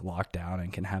very, like, locked down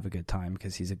and can have a good time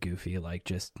because he's a goofy, like,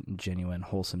 just genuine,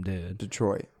 wholesome dude.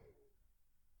 Detroit.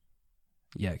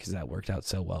 Yeah, because that worked out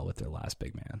so well with their last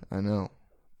big man. I know.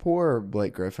 Poor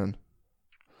Blake Griffin.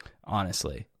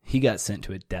 Honestly. He got sent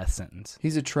to a death sentence.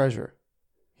 He's a treasure.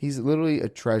 He's literally a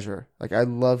treasure. Like, I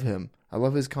love him. I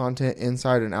love his content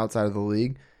inside and outside of the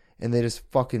league. And they just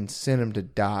fucking sent him to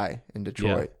die in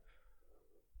Detroit. Yeah.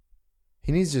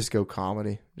 He needs to just go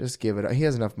comedy. Just give it up. He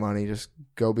has enough money. Just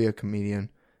go be a comedian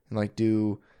and, like,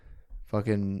 do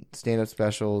fucking stand-up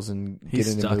specials and He's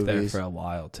get into stuck movies. there for a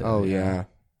while, too. Oh, yeah.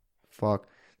 Fuck.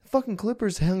 The fucking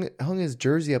Clippers hung his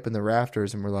jersey up in the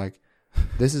rafters and were like,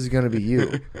 this is going to be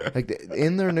you. Like,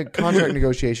 in their contract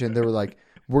negotiation, they were like,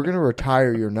 we're going to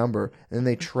retire your number. And then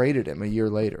they traded him a year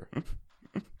later.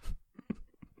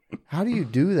 How do you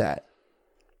do that?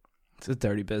 It's a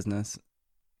dirty business.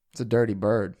 It's a dirty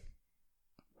bird.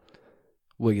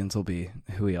 Wiggins will be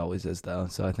who he always is, though.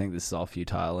 So I think this is all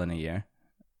futile in a year.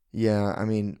 Yeah, I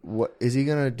mean, what is he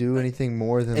going to do anything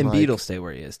more than Embiid will like, stay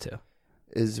where he is, too.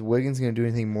 is Wiggins going to do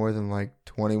anything more than like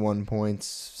 21 points,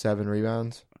 7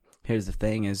 rebounds? Here's the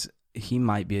thing is he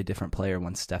might be a different player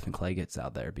when Stephen Clay gets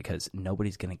out there because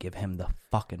nobody's going to give him the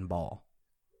fucking ball.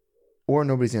 Or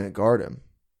nobody's going to guard him.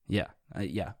 Yeah.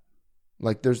 Yeah.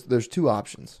 Like, there's two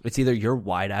options. It's either you're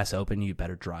wide ass open, you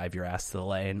better drive your ass to the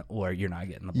lane, or you're not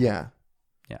getting the ball. Yeah.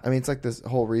 Yeah. I mean, it's like this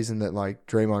whole reason that, like,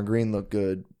 Draymond Green looked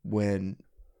good when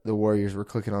the Warriors were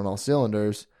clicking on all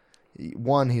cylinders.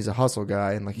 One, he's a hustle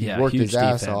guy, and, like, he worked huge his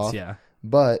ass defense, off. Yeah.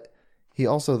 But he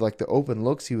also, like, the open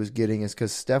looks he was getting is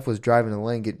because Steph was driving the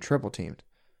lane getting triple teamed.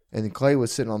 And then Clay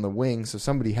was sitting on the wing, so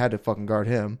somebody had to fucking guard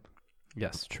him.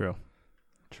 Yes, true.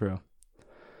 True.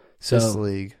 So This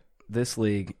league. this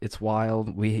league, it's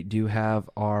wild. We do have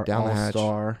our Down the hatch.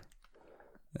 all-star.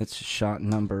 That's shot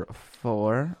number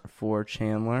 4 for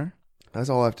Chandler. That's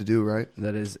all I have to do, right?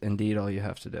 That is indeed all you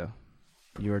have to do.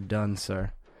 You are done,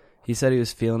 sir. He said he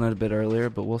was feeling it a bit earlier,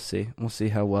 but we'll see. We'll see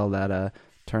how well that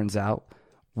turns out.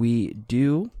 We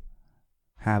do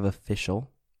have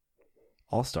official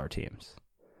all-star teams.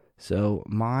 So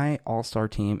my all-star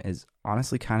team is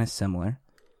honestly kind of similar.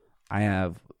 I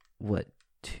have,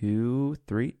 2,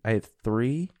 3? I have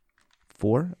 3,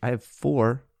 4. I have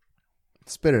 4.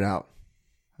 Spit it out.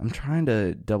 I'm trying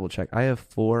to double check. I have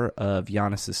 4 of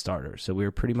Giannis's starters, so we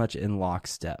were pretty much in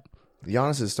lockstep.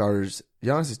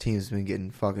 Giannis's team's been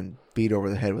getting fucking beat over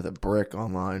the head with a brick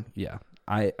online. Yeah.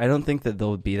 I don't think that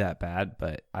they'll be that bad,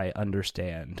 but I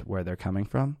understand where they're coming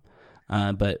from.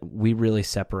 But we really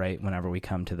separate whenever we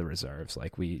come to the reserves.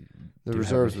 Like The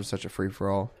reserves were such a free for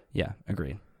all. Yeah,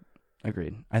 agreed.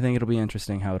 I think it'll be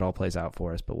interesting how it all plays out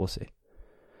for us, but we'll see.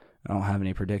 I don't have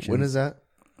any predictions. When is that?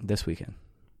 This weekend.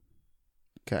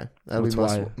 Okay, that'll That's be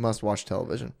why- must watch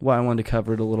television. Well, I wanted to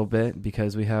cover it a little bit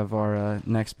because we have our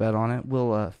next bet on it.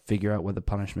 We'll figure out what the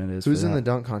punishment is. Who's for in the that.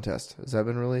 dunk contest? Has that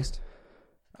been released?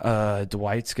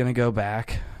 Dwight's going to go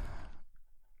back.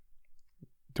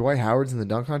 Dwight Howard's in the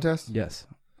dunk contest? Yes.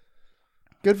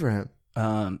 Good for him.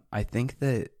 I think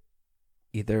that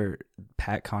either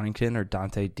Pat Connaughton or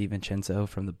Dante DiVincenzo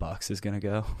from the Bucks is going to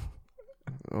go.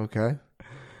 Okay.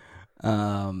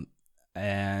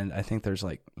 And I think there's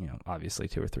obviously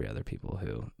 2 or 3 other people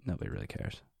who nobody really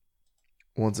cares.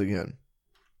 Once again,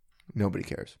 nobody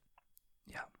cares.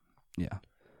 Yeah.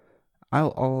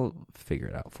 I'll figure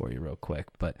it out for you real quick,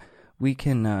 but we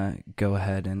can go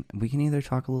ahead and we can either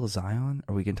talk a little Zion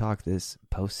or we can talk this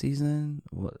postseason.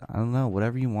 I don't know,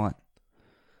 whatever you want.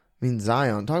 I mean,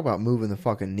 Zion, talk about moving the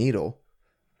fucking needle.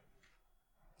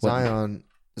 Zion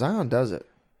does it.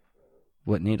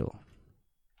 What needle?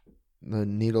 The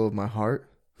needle of my heart.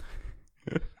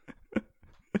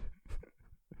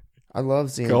 I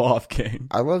love seeing Go off, King.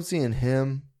 I love seeing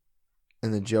him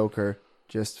and the Joker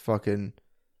just fucking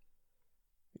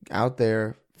out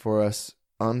there for us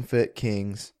unfit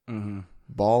kings, Mm-hmm.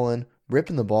 balling,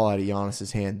 ripping the ball out of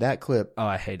Giannis's hand. That clip Oh,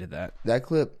 I hated that.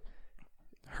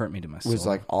 Hurt me to my soul. was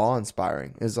like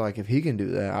awe-inspiring. It's like, if he can do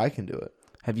that, I can do it.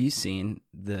 Have you seen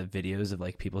the videos of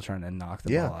like people trying to knock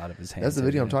the Yeah. ball out of his hand? That's the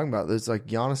video I'm talking about. There's like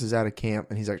Giannis is at a camp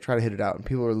and he's like trying to hit it out, and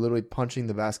people are literally punching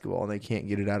the basketball and they can't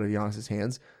get it out of Giannis's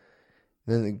hands.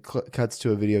 Then it cuts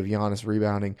to a video of Giannis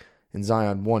rebounding, and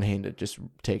Zion one-handed just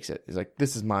takes it. He's like,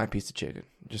 "This is my piece of chicken."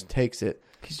 Just takes it.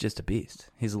 He's just a beast.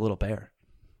 He's a little bear.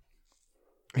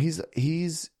 He's.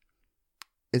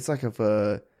 It's like if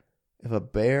a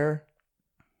bear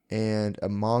and a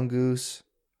mongoose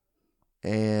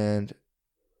and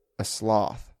a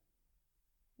sloth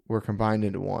were combined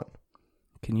into one.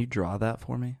 Can you draw that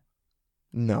for me?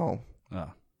 No,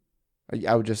 Oh.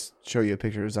 I would just show you a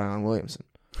picture of Zion Williamson.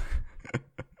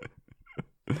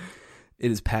 It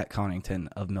is Pat Connaughton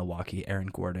of Milwaukee, Aaron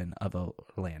Gordon of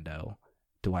Orlando,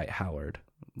 Dwight Howard,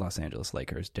 Los Angeles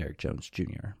Lakers, Derek Jones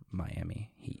Jr., Miami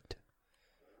Heat.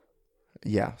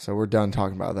 Yeah, so we're done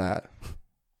talking about that.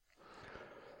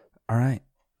 All right.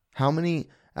 How many?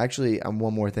 Actually,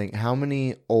 one more thing. How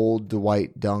many old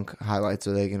Dwight dunk highlights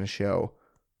are they going to show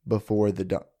before the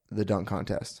dunk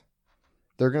contest?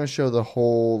 They're going to show the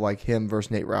whole, like, him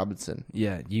versus Nate Robinson.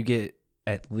 Yeah, you get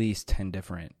at least 10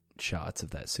 different shots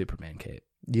of that Superman cape.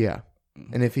 Yeah.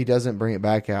 And if he doesn't bring it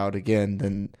back out again,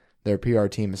 then their PR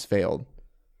team has failed.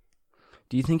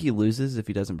 Do you think he loses if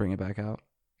he doesn't bring it back out?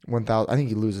 1,000. I think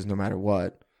he loses no matter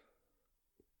what.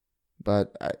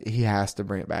 But he has to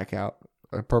bring it back out.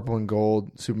 A purple and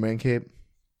gold Superman cape.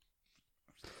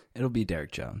 It'll be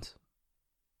Derek Jones.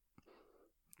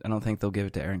 I don't think they'll give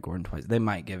it to Aaron Gordon twice. They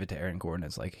might give it to Aaron Gordon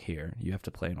as like, here, you have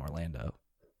to play in Orlando.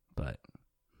 But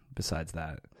besides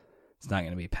that, it's not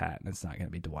going to be Pat and it's not going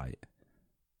to be Dwight.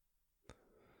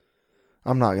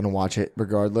 I'm not going to watch it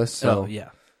regardless. So. Oh, yeah.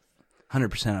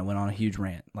 100%. I went on a huge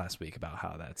rant last week about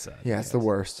how that's... Yeah, it's the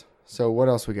worst. So what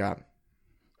else we got?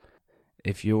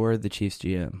 If you're the Chiefs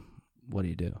GM, what do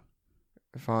you do?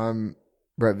 If I'm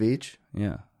Brett Veach,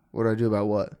 Yeah. what do I do about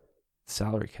what?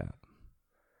 Salary cap.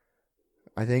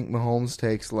 I think Mahomes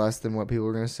takes less than what people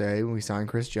are going to say when we sign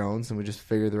Chris Jones, and we just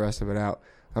figure the rest of it out.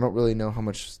 I don't really know how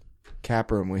much cap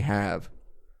room we have.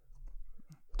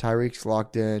 Tyreek's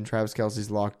locked in. Travis Kelce's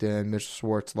locked in. Mitchell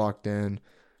Schwartz locked in.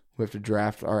 We have to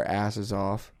draft our asses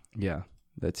off. Yeah,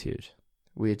 that's huge.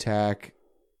 We attack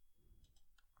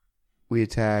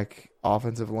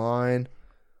offensive line.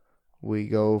 We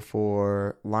go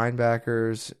for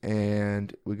linebackers,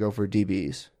 and we go for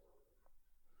DBs.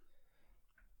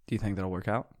 Do you think that'll work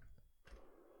out?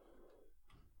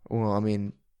 Well, I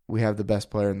mean, we have the best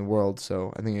player in the world,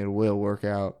 so I think it will work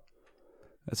out.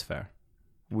 That's fair.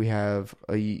 We have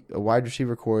a wide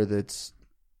receiver core that's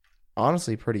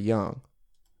honestly pretty young.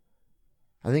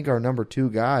 I think our number 2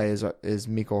 guy is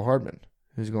Mecole Hardman,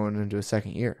 who's going into his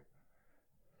second year.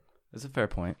 That's a fair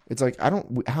point. It's like,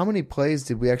 how many plays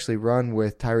did we actually run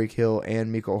with Tyreek Hill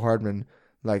and Mecole Hardman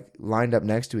like lined up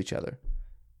next to each other?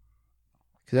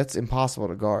 Because that's impossible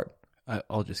to guard.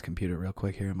 I'll just compute it real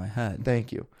quick here in my head.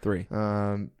 Thank you. 3.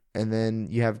 And then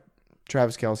you have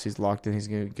Travis Kelce's locked in. He's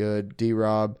going to be good.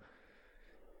 D-Rob.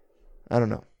 I don't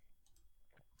know.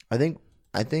 I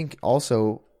think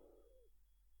also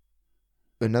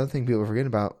another thing people forget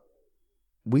about,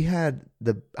 we had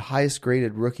the highest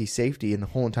graded rookie safety in the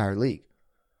whole entire league.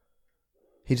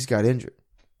 He just got injured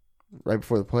right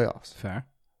before the playoffs. Fair.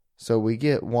 So we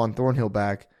get Juan Thornhill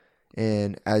back,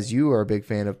 and as you are a big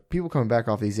fan of, people coming back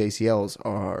off these ACLs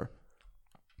are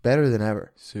better than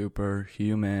ever.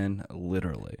 Superhuman,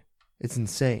 literally. It's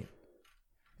insane.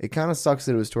 It kind of sucks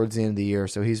that it was towards the end of the year,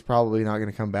 so he's probably not going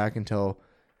to come back until,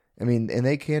 I mean, and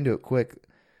they can do it quick.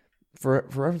 For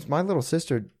reference, my little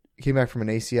sister came back from an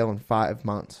ACL in 5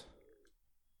 months.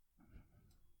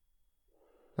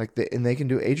 And they can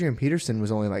do. Adrian Peterson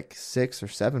was only like 6 or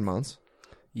 7 months.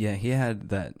 Yeah, he had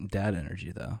that dad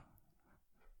energy, though.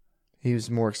 He was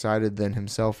more excited than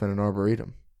himself in an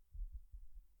arboretum.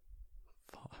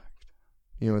 Fucked.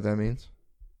 You know what that means?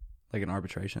 Like an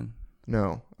arbitration?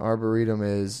 No, arboretum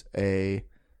is a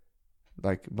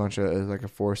bunch of like a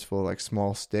forceful like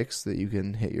small sticks that you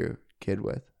can hit your kid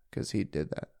with, because he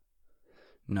did that.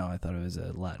 No, I thought it was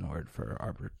a Latin word for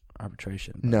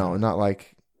arbitration. No, not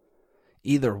like.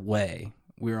 Either way,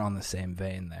 we're on the same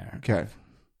vein there. Okay.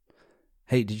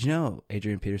 Hey, did you know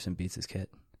Adrian Peterson beats his kid?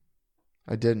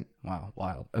 I didn't. Wow,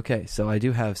 wild. Okay, so I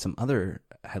do have some other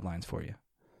headlines for you.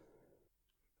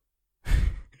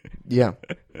 Yeah.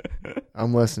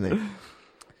 I'm listening.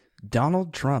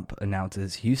 Donald Trump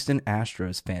announces Houston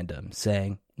Astros fandom,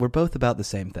 saying, "We're both about the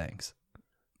same things."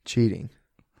 Cheating.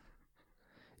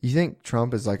 You think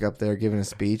Trump is like up there giving a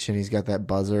speech and he's got that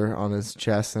buzzer on his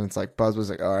chest and it's like Buzz was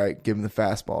like, all right, give him the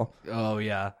fastball. Oh,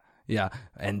 yeah. Yeah.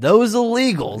 And those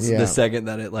illegals, Yeah. the second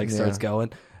that it starts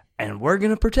going, and we're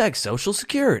going to protect Social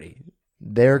Security.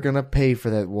 They're going to pay for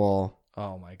that wall.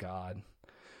 Oh, my God.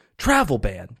 Travel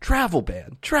ban, travel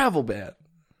ban, travel ban.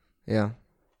 Yeah.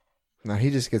 Now he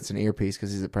just gets an earpiece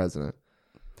because he's the president.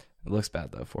 It looks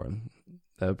bad, though, for him.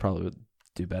 That would probably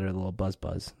do better, the little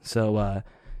buzz. So,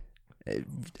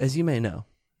 as you may know,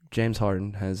 James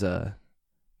Harden has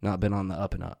not been on the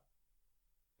up and up.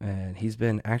 And he's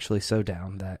been actually so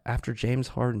down that after James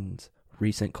Harden's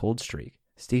recent cold streak,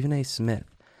 Stephen A.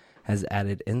 Smith has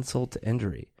added insult to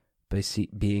injury by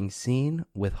being seen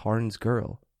with Harden's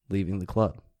girl leaving the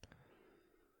club.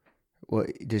 What,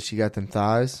 did she got them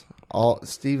thighs?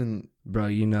 Stephen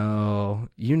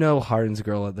Harden's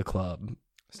girl at the club.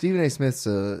 Stephen A. Smith's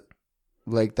a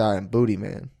leg, thigh, and booty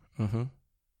man. Mm-hmm.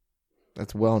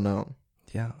 That's well known.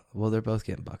 Yeah, well, they're both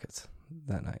getting buckets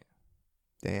that night.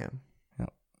 Damn.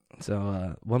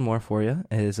 So one more for you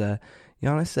is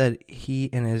Giannis said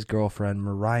he and his girlfriend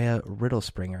Mariah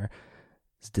Riddlespringer's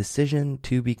decision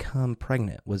to become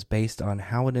pregnant was based on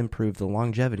how it improved the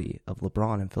longevity of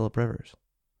LeBron and Phillip Rivers.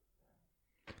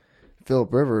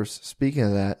 Phillip Rivers, speaking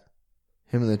of that,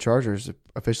 him and the Chargers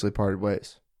officially parted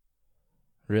ways.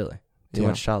 Really? Too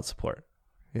much child support.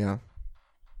 Yeah.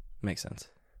 Makes sense.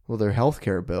 Well, their health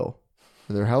care bill,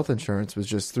 their health insurance was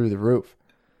just through the roof.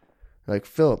 Like,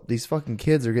 Phillip, these fucking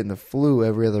kids are getting the flu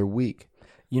every other week.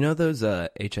 You know those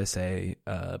HSA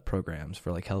programs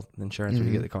for like health insurance when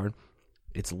you get the card?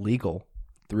 It's legal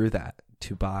through that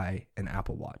to buy an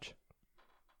Apple Watch.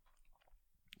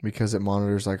 Because it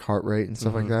monitors like heart rate and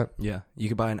stuff like that? Yeah. You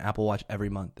could buy an Apple Watch every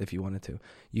month if you wanted to.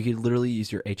 You could literally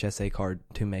use your HSA card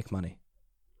to make money.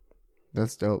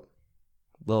 That's dope.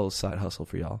 Little side hustle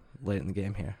for y'all late in the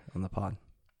game here on the pod.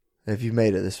 If you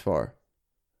made it this far.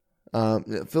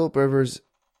 Phillip Rivers,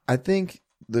 I think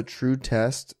the true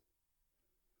test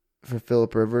for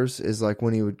Phillip Rivers is like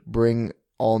when he would bring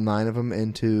all 9 of them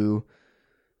into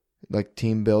like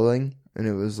team building, and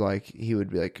it was like he would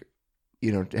be like,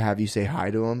 you know, have you say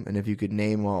hi to him, and if you could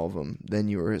name all of them, then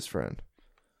you were his friend.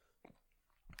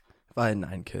 If I had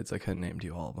 9 kids, I couldn't name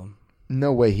you all of them.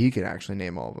 No way he could actually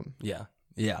name all of them. Yeah.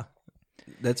 Yeah.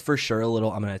 That's for sure a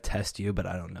little, I'm going to test you, but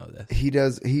I don't know this. He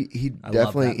does. He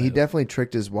definitely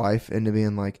tricked his wife into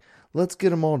being like, let's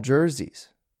get them all jerseys.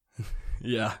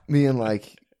 Yeah. Being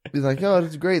like, oh,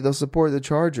 that's great. They'll support the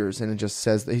Chargers. And it just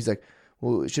says that he's like,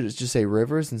 well, should it just say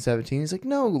Rivers in 17? He's like,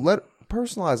 no,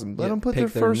 personalize them. Let them put their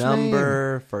first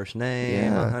number, first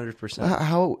name, Yeah. 100%.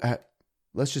 How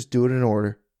let's just do it in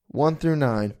order. 1 through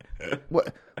 9.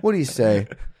 What do you say?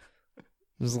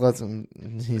 Just lets him.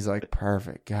 He's like,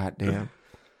 perfect. God damn.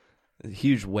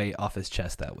 Huge weight off his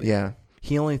chest that week. Yeah.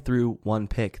 He only threw 1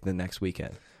 pick the next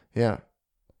weekend. Yeah.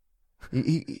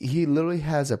 He literally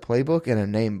has a playbook and a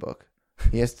name book.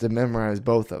 He has to memorize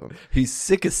both of them. He's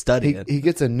sick of studying. He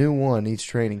gets a new one each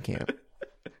training camp.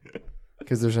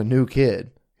 Because there's a new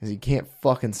kid. Because he can't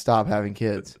fucking stop having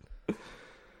kids.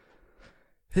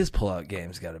 His pullout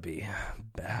game's got to be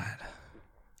bad.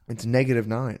 It's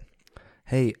 -9.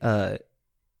 Hey,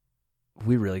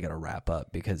 we really got to wrap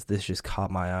up because this just caught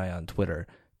my eye on Twitter.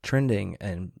 Trending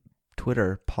and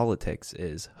Twitter politics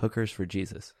is hookers for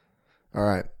Jesus. All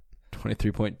right.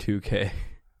 23.2K.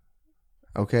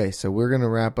 Okay, so we're going to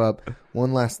wrap up.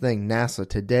 One last thing. NASA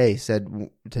today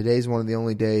said today's one of the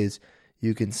only days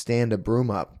you can stand a broom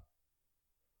up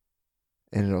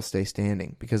and it'll stay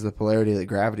standing because of the polarity of the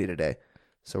gravity today.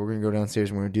 So we're going to go downstairs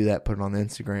and we're going to do that, put it on the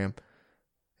Instagram.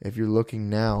 If you're looking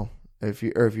now, if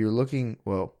you're looking,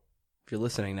 well, If you're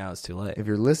listening now, it's too late. if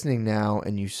you're listening now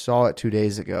and you saw it 2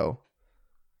 days ago,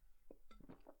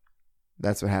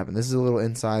 that's what happened. This is a little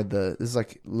this is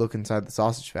like look inside the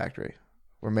sausage factory.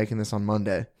 We're making this on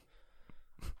Monday.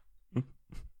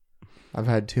 I've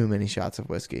had too many shots of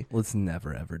whiskey. Let's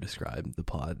never, ever describe the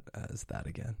pod as that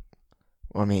again.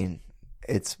 I mean,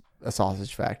 it's a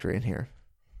sausage factory in here.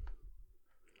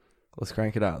 Let's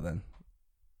crank it out then.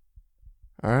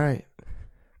 All right.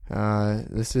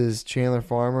 This is Chandler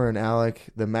Farmer and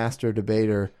Alec, the master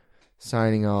debater,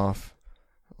 signing off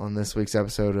on this week's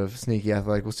episode of Sneaky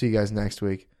Athletic. We'll see you guys next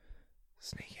week.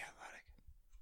 Sneaky.